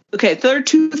 Okay, there are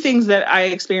 2 things that I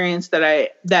experienced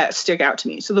that stick out to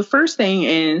me. So the first thing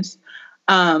is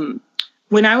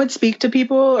when I would speak to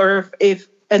people, or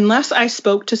unless I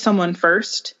spoke to someone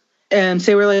first, and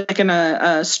say we're like in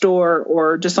a store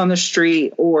or just on the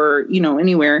street or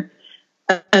anywhere,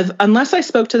 unless I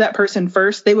spoke to that person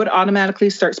first, they would automatically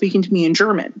start speaking to me in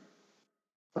German.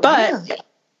 But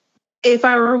if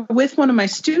I were with one of my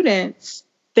students,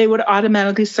 they would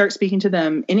automatically start speaking to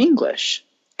them in English.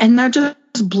 And that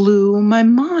just blew my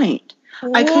mind.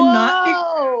 Whoa. I could not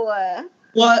figure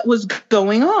what was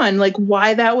going on, like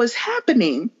why that was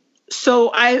happening.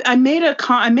 So I made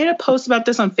a post about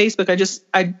this on Facebook.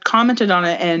 I commented on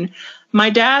it, and my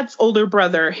dad's older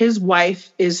brother, his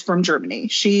wife is from Germany.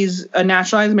 She's a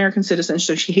naturalized American citizen,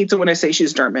 so she hates it when I say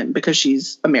she's German because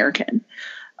she's American.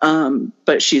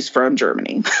 But she's from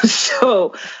Germany.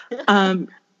 So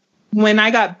when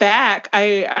I got back,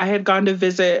 I had gone to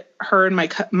visit her and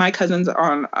my cousins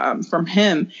from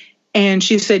him. And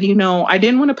she said, I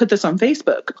didn't want to put this on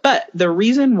Facebook, but the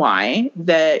reason why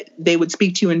that they would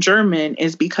speak to you in German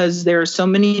is because there are so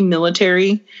many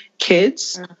military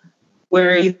kids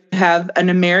where you have an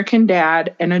American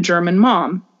dad and a German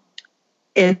mom.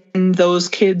 And those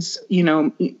kids,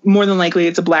 more than likely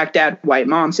it's a black dad, white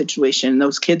mom situation.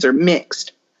 Those kids are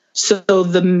mixed. So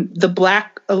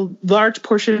a large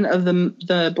portion of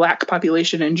the black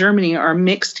population in Germany are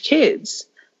mixed kids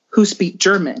who speak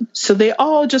German. So they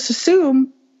all just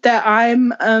assume that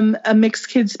I'm a mixed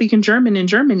kid speaking German in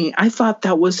Germany. I thought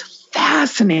that was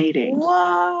fascinating.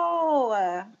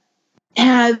 Whoa.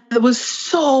 And it was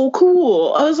so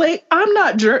cool. I was like, I'm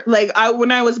not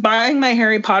when I was buying my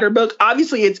Harry Potter book,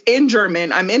 obviously it's in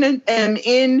German. I'm in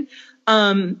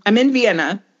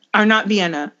Vienna, or not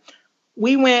Vienna.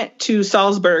 We went to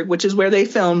Salzburg, which is where they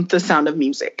filmed The Sound of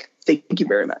Music. thank you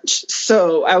very much.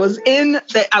 So I was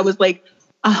like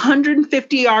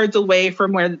 150 yards away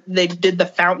from where they did the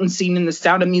fountain scene in The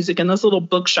Sound of Music in this little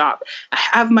bookshop. I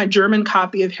have my German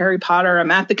copy of Harry Potter.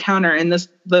 I'm at the counter, and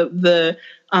the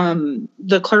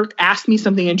clerk asked me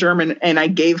something in German, and I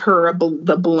gave her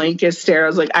the blankest stare. I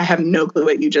was like, I have no clue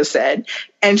what you just said.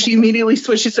 And she immediately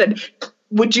switched. She said,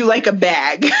 would you like a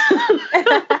bag?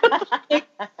 Like,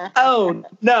 oh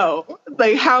no,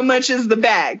 like, how much is the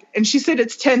bag? And she said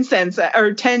it's 10 cents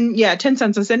or 10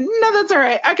 cents. I said, no, that's all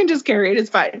right, I can just carry it, it's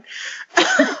fine.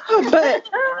 But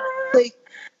like,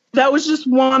 that was just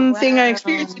one thing I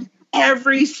experienced in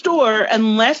every store.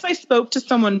 Unless I spoke to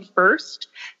someone first,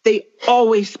 they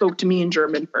always spoke to me in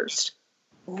German first.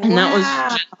 And that was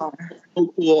just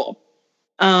so cool.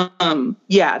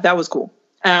 That was cool.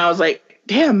 And I was like,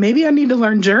 damn, maybe I need to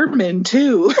learn German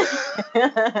too.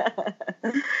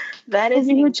 That is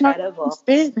incredible.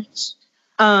 Spanish.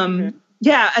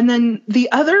 Yeah, and then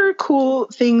the other cool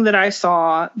thing that I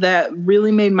saw that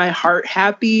really made my heart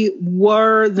happy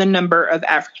were the number of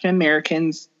African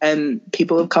Americans and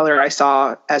people of color I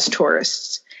saw as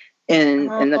tourists in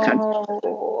the country.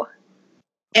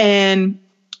 And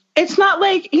it's not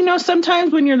like,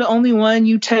 sometimes when you're the only one,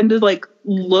 you tend to like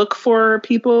look for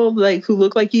people like who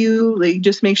look like you, like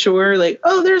just make sure like,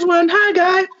 oh, there's one, hi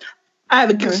guy. I have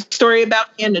a story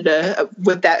about Canada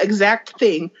with that exact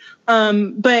thing.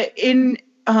 But in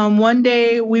one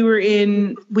day we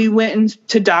went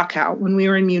into Dachau when we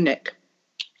were in Munich,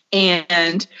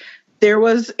 and there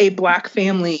was a Black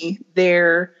family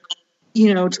there,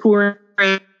 touring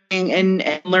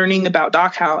and learning about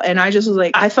Dachau. And I just was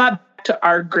like, I thought back to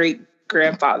our great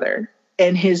grandfather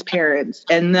and his parents.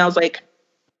 And I was like,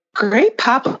 Great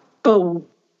Papa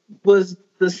was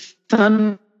the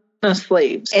son of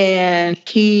slaves, and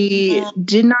he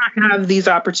did not have these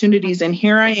opportunities. And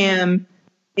here I am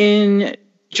in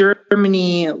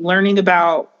Germany learning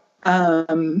about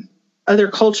other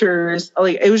cultures.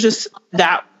 Like, it was just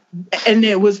that, and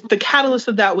it was the catalyst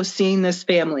of that was seeing this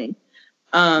family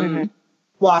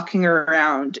walking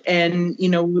around, and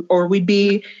or we'd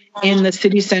be in the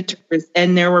city centers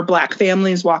and there were Black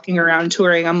families walking around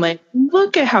touring. I'm like,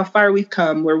 look at how far we've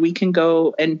come, where we can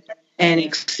go and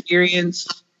experience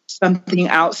something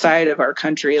outside of our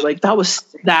country. Like, that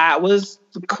was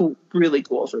cool, really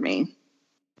cool for me.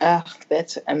 Oh,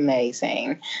 that's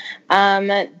amazing.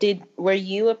 Were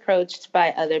you approached by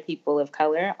other people of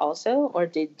color also, or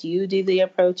did you do the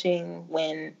approaching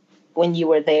when you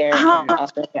were there and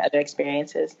also your other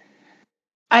experiences?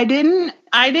 I didn't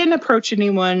approach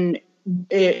anyone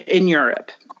in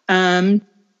Europe. A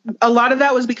lot of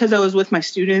that was because I was with my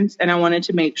students and I wanted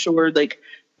to make sure, like,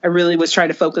 I really was trying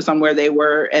to focus on where they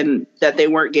were and that they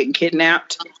weren't getting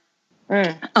kidnapped.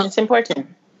 It's important.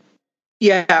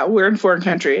 Yeah, we're in a foreign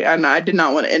country and I did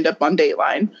not want to end up on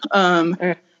Dateline.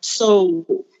 So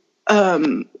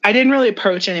I didn't really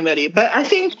approach anybody, but I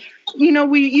think,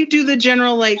 you do the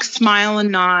general like smile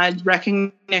and nod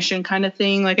recognition kind of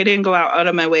thing. Like, I didn't go out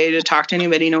of my way to talk to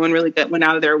anybody. No one really went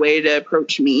out of their way to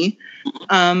approach me.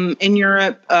 In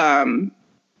Europe,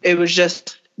 it was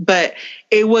just, but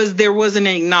there was an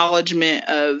acknowledgement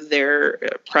of their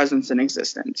presence and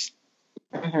existence.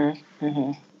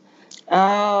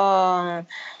 Oh,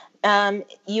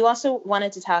 you also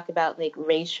wanted to talk about like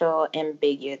racial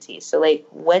ambiguity. So like,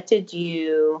 what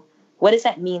does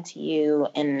that mean to you?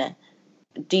 And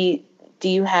do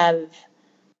you have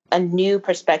a new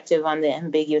perspective on the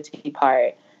ambiguity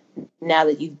part now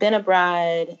that you've been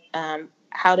abroad?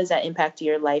 How does that impact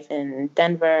your life in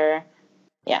Denver?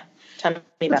 Yeah. Tell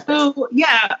me about this.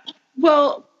 Yeah.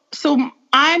 Well, so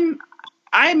I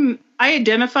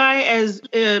identify as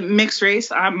mixed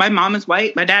race. My mom is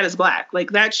white. My dad is Black.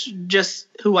 Like, that's just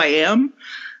who I am.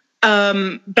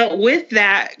 But with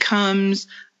that comes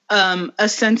a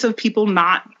sense of people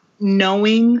not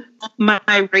knowing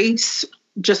my race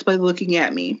just by looking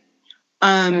at me.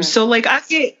 So like,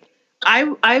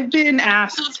 I've been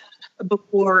asked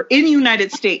before in the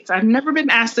United States. I've never been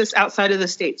asked this outside of the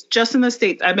States. Just in the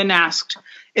States, I've been asked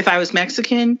if I was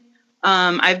Mexican.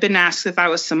 I've been asked if I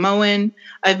was Samoan.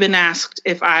 I've been asked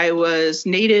if I was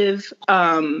Native.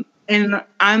 And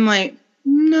I'm like,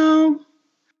 no,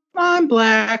 I'm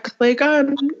Black. Like,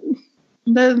 the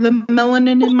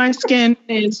melanin in my skin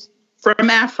is from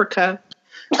Africa.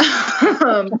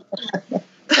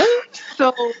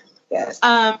 So yes.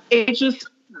 It just,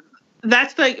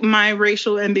 that's like my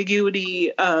racial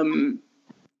ambiguity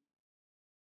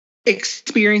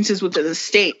experiences within the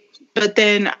state. But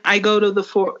then I go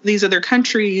to these other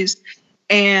countries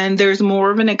and there's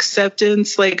more of an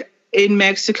acceptance. Like in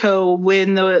Mexico,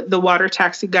 when the water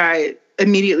taxi guy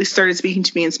immediately started speaking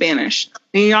to me in Spanish.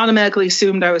 And he automatically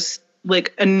assumed I was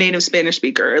like a native Spanish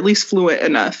speaker, at least fluent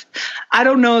enough. I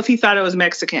don't know if he thought I was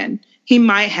Mexican. He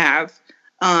might have.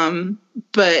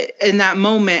 But in that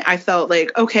moment, I felt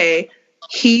like, okay,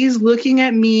 he's looking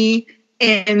at me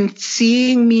and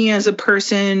seeing me as a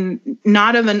person,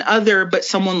 not of an other, but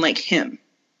someone like him.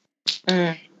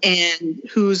 And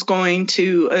who's going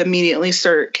to immediately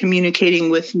start communicating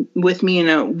with me in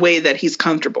a way that he's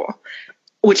comfortable,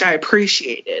 which I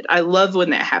appreciated. I love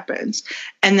when that happens.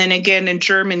 And then again in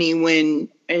Germany,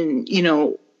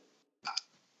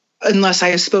 unless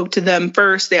I spoke to them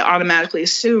first, they automatically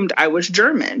assumed I was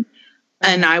German,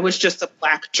 and I was just a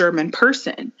Black German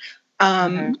person.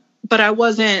 But I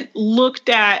wasn't looked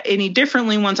at any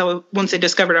differently once they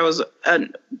discovered I was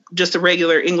just a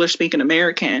regular English speaking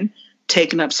American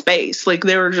taking up space. Like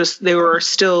they were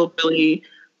still really,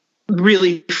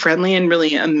 really friendly and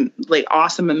really like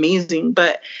awesome, amazing.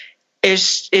 But it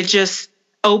just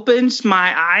opened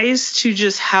my eyes to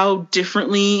just how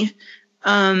differently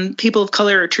people of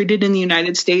color are treated in the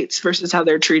United States versus how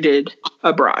they're treated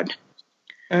abroad.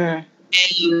 And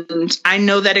I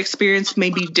know that experience may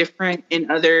be different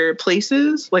in other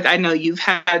places. Like I know you've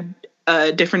had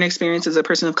different experience as a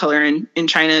person of color in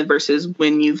China versus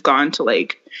when you've gone to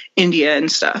like India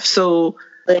and stuff. So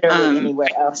literally anywhere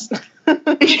else.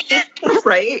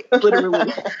 Right?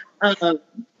 Literally.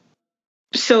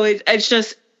 So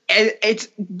it's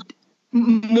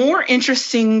more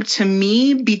interesting to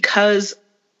me because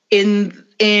in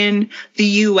the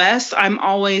US, I'm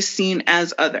always seen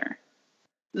as other.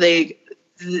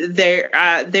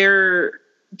 They're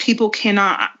people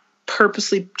cannot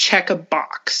purposely check a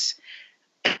box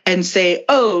and say,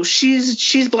 oh,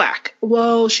 she's Black.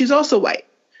 Well, she's also white.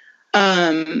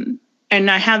 And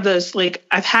I have this, like,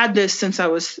 I've had this since I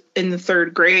was in the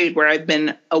 3rd grade where I've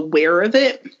been aware of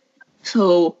it.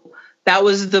 So that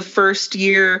was the first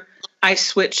year I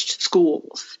switched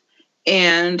schools.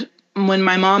 And when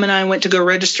my mom and I went to go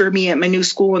register me at my new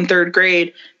school in 3rd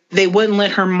grade, they wouldn't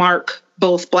let her mark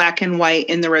both Black and white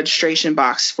in the registration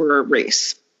box for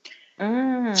race.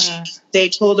 They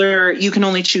told her, you can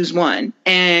only choose one.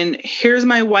 And here's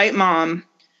my white mom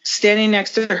standing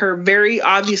next to her, very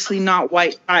obviously not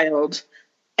white child,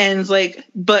 and like,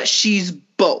 but she's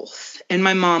both. And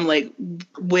my mom like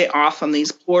went off on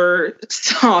these poor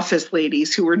office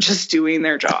ladies who were just doing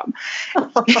their job.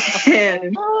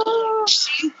 And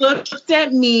she looked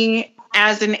at me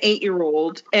as an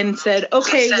 8-year-old and said,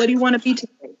 okay, what do you want to be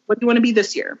today? What do you want to be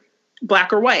this year?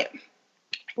 Black or white?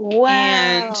 Wow.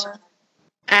 And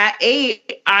at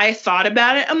 8, I thought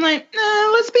about it. I'm like,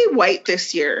 let's be white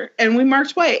this year. And we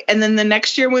marked white. And then the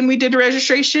next year when we did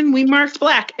registration, we marked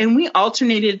Black. And we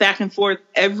alternated back and forth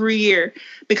every year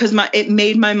because it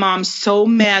made my mom so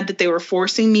mad that they were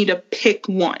forcing me to pick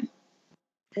one.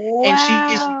 Wow. And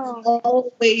she's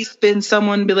always been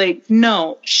someone to be like,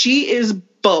 no, she is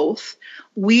both.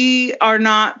 We are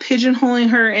not pigeonholing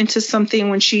her into something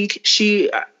when she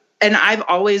and I've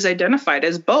always identified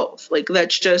as both. Like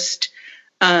that's just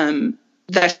how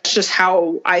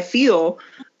I feel.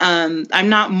 I'm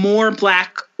not more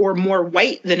Black or more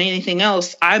white than anything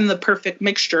else. I'm the perfect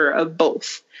mixture of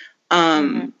both.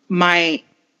 My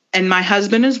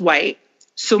husband is white,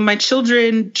 so my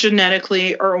children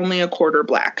genetically are only a quarter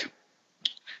Black.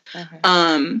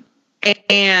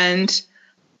 And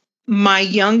my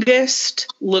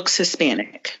youngest looks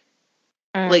Hispanic.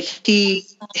 Like he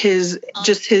has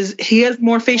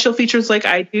more facial features like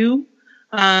I do.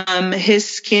 His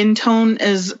skin tone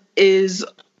is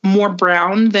more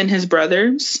brown than his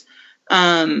brother's.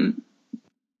 But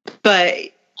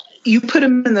you put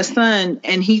him in the sun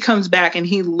and he comes back and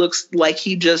he looks like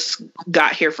he just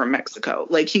got here from Mexico.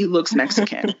 Like he looks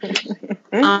Mexican.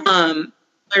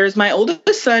 Whereas my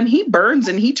oldest son, he burns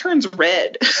and he turns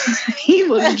red. He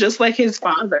looks just like his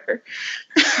father.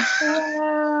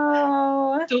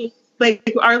 Wow. So,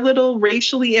 like our little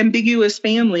racially ambiguous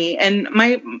family. And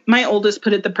my oldest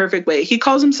put it the perfect way. He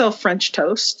calls himself French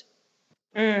toast.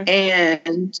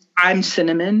 And I'm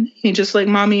cinnamon. He just like,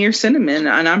 Mommy, you're cinnamon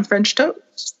and I'm French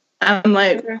toast. I'm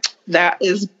like, that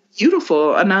is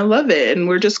beautiful and I love it. And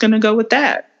we're just going to go with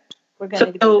that.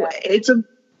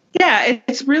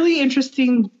 It's really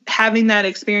interesting having that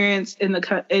experience in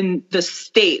the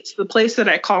States, the place that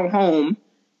I call home,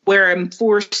 where I'm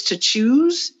forced to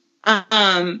choose.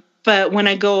 But when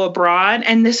I go abroad,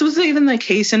 and this was even the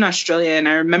case in Australia, and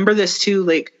I remember this too,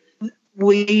 like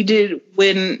we did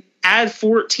when at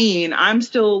 14, I'm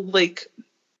still like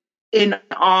in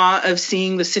awe of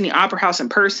seeing the Sydney Opera House in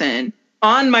person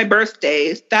on my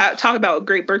birthday. That talk about a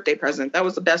great birthday present. That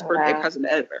was the best birthday present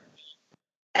ever.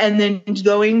 and then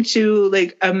going to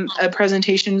like a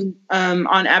presentation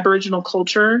on Aboriginal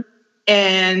culture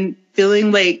and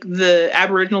feeling like the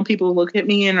Aboriginal people look at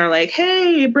me and are like,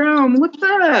 "Hey, Brown, what's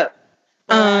up?"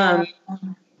 Wow.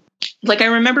 Like I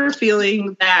remember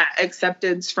feeling that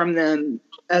acceptance from them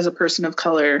as a person of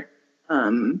color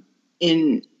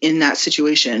in that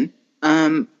situation.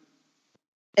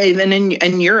 Even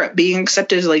in Europe, being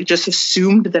accepted as like just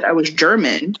assumed that I was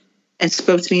German and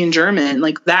spoke to me in German,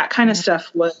 like that kind of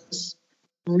stuff was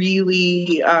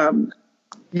really,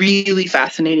 really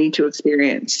fascinating to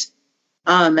experience,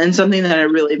 and something that I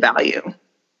really value.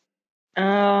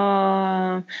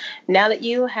 Now that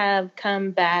you have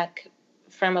come back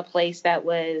from a place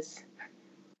that was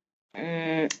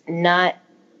not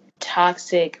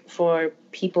toxic for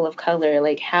people of color,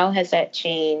 like how has that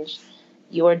changed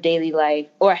your daily life,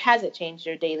 or has it changed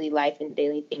your daily life and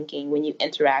daily thinking when you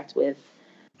interact with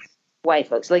white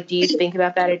folks? Like, do you think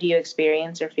about that, or do you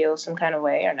experience or feel some kind of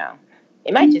way, or no?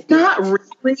 It might just be not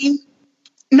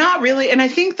really. And I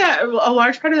think that a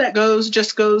large part of that goes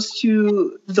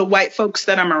to the white folks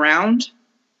that I'm around.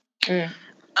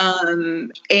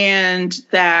 And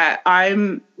that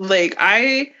I'm like,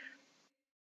 I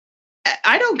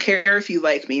don't care if you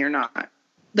like me or not.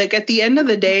 Like at the end of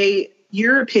the day,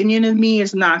 your opinion of me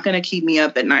is not going to keep me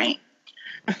up at night.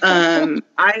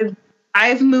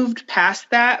 I've moved past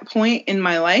that point in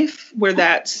my life where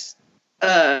that's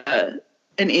an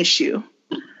issue.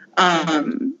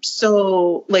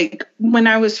 So like when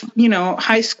I was,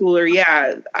 high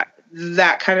schooler,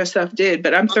 that kind of stuff did.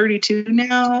 But I'm 32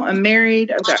 now. I'm married.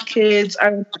 I've got kids.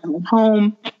 I'm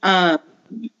home. I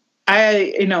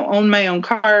own my own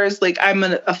cars. Like I'm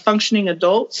a functioning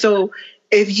adult. So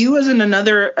if you as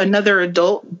another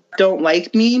adult don't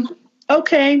like me,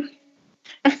 okay.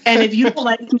 And if you don't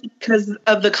like me because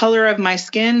of the color of my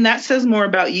skin, that says more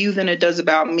about you than it does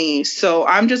about me. So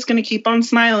I'm just going to keep on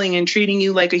smiling and treating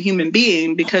you like a human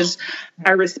being because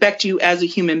I respect you as a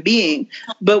human being.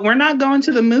 But we're not going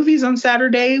to the movies on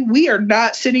Saturday. We are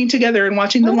not sitting together and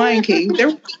watching The Lion King. There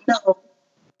will be no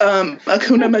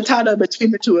Hakuna Matata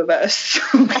between the two of us.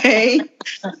 Okay.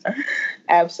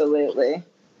 Absolutely.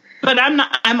 But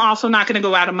I'm also not going to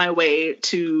go out of my way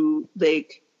to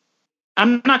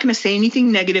I'm not going to say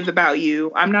anything negative about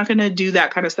you. I'm not going to do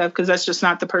that kind of stuff because that's just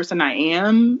not the person I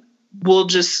am. We'll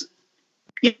just,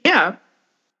 yeah.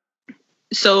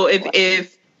 So and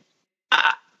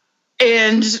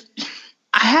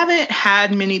I haven't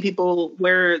had many people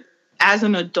where as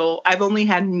an adult, I've only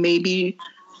had maybe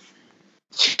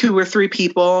 2 or 3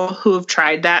 people who have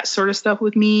tried that sort of stuff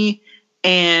with me.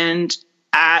 And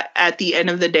at the end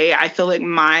of the day, I feel like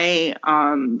my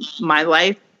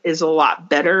life is a lot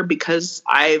better because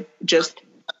I've just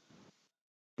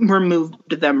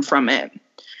removed them from it.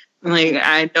 Like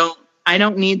I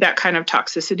don't need that kind of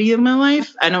toxicity in my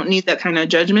life. I don't need that kind of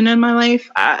judgment in my life.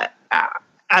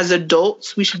 As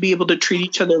adults, we should be able to treat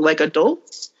each other like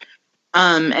adults.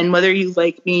 And whether you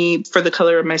like me for the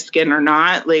color of my skin or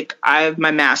not, like I have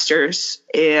my master's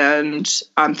and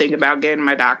I'm thinking about getting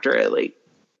my doctorate. Like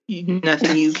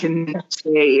nothing you can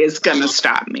say is gonna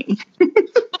stop me.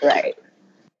 Right.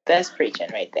 That's preaching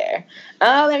right there.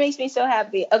 Oh, that makes me so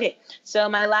happy. Okay, so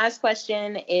my last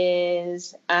question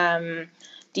is, do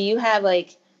you have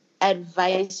like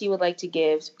advice you would like to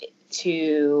give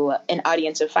to an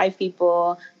audience of 5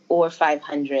 people or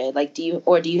 500? Like, do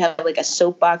you have like a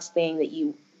soapbox thing that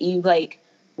you like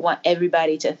want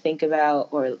everybody to think about,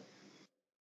 or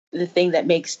the thing that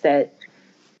makes that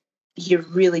you're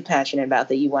really passionate about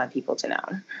that you want people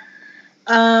to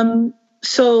know?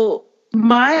 So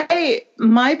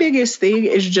my biggest thing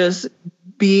is just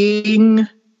being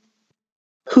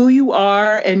who you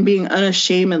are and being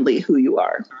unashamedly who you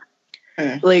are.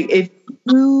 Like if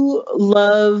you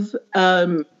love,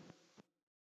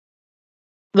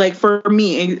 like for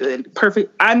me,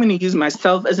 perfect. I'm going to use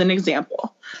myself as an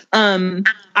example.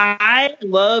 I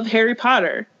love Harry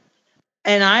Potter.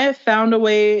 And I have found a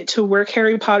way to work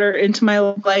Harry Potter into my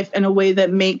life in a way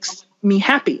that makes me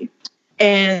happy.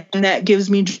 And that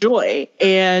gives me joy.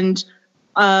 And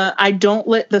I don't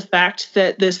let the fact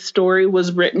that this story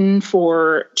was written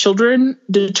for children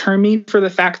deter me for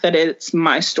the fact that it's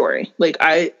my story. Like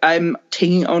I'm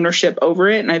taking ownership over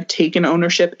it, and I've taken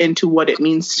ownership into what it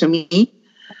means to me.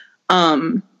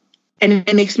 And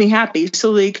it makes me happy.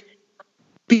 So like,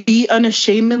 be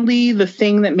unashamedly the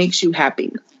thing that makes you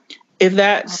happy. If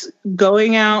that's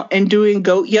going out and doing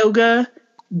goat yoga,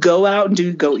 go out and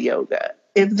do goat yoga.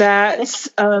 If that's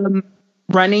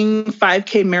running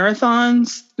 5K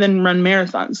marathons, then run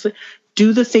marathons.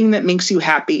 do the thing that makes you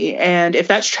happy. And if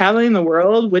that's traveling the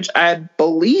world, which I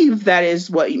believe that is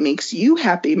what makes you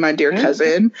happy, my dear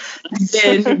cousin,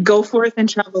 then go forth and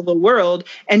travel the world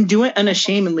and do it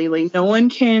unashamedly. Like no one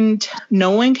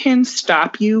can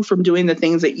stop you from doing the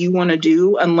things that you want to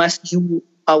do unless you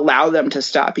allow them to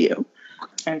stop you.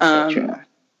 That's so true.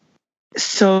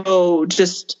 So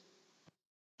just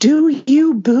do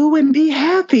you, boo, and be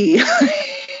happy.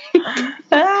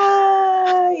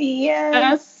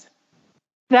 Yes.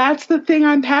 That's the thing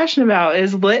I'm passionate about,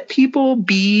 is let people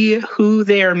be who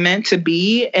they are meant to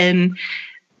be. And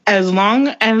as long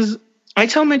as I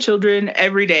tell my children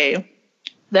every day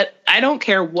that I don't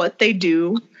care what they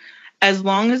do, as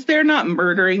long as they're not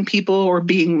murdering people or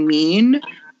being mean,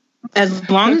 as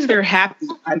long as they're happy,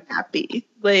 I'm happy.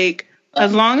 Like,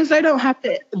 as long as I don't have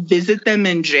to visit them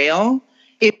in jail,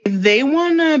 if they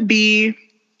want to be,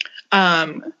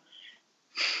 I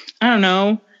don't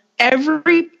know,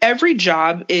 every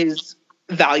job is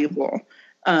valuable.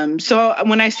 So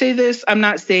when I say this, I'm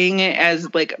not saying it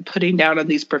as like putting down on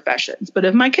these professions. But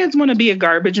if my kids want to be a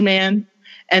garbage man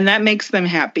and that makes them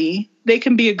happy, they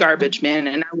can be a garbage man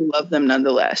and I will love them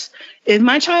nonetheless. If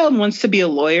my child wants to be a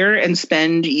lawyer and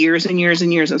spend years and years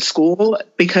and years in school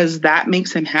because that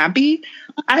makes him happy,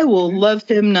 I will love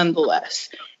him nonetheless.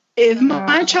 If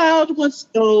my child wants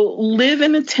to live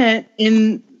in a tent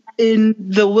in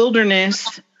the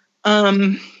wilderness,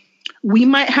 we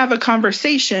might have a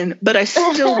conversation, but I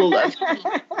still will love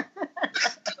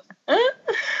you.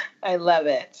 I love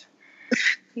it.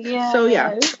 Yeah. So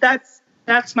yeah,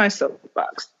 that's my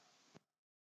soapbox.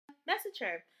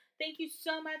 Messenger, thank you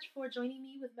so much for joining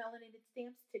me with Melanated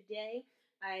Stamps today.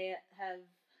 I have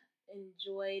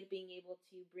enjoyed being able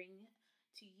to bring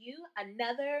to you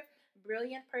another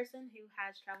brilliant person who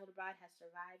has traveled abroad, has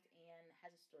survived, and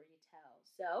has a story to tell.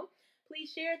 So please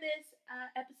share this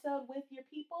episode with your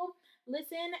people.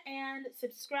 Listen and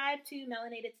subscribe to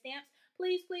Melanated Stamps.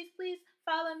 Please, please, please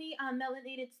follow me on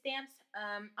Melanated Stamps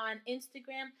on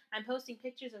Instagram. I'm posting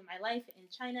pictures of my life in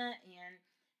China and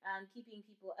keeping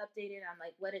people updated on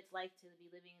like what it's like to be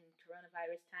living in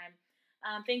coronavirus time.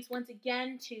 Thanks once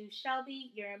again to Shelby.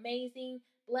 You're amazing.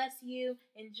 Bless you.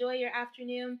 Enjoy your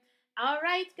afternoon. All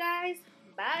right, guys.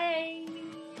 Bye.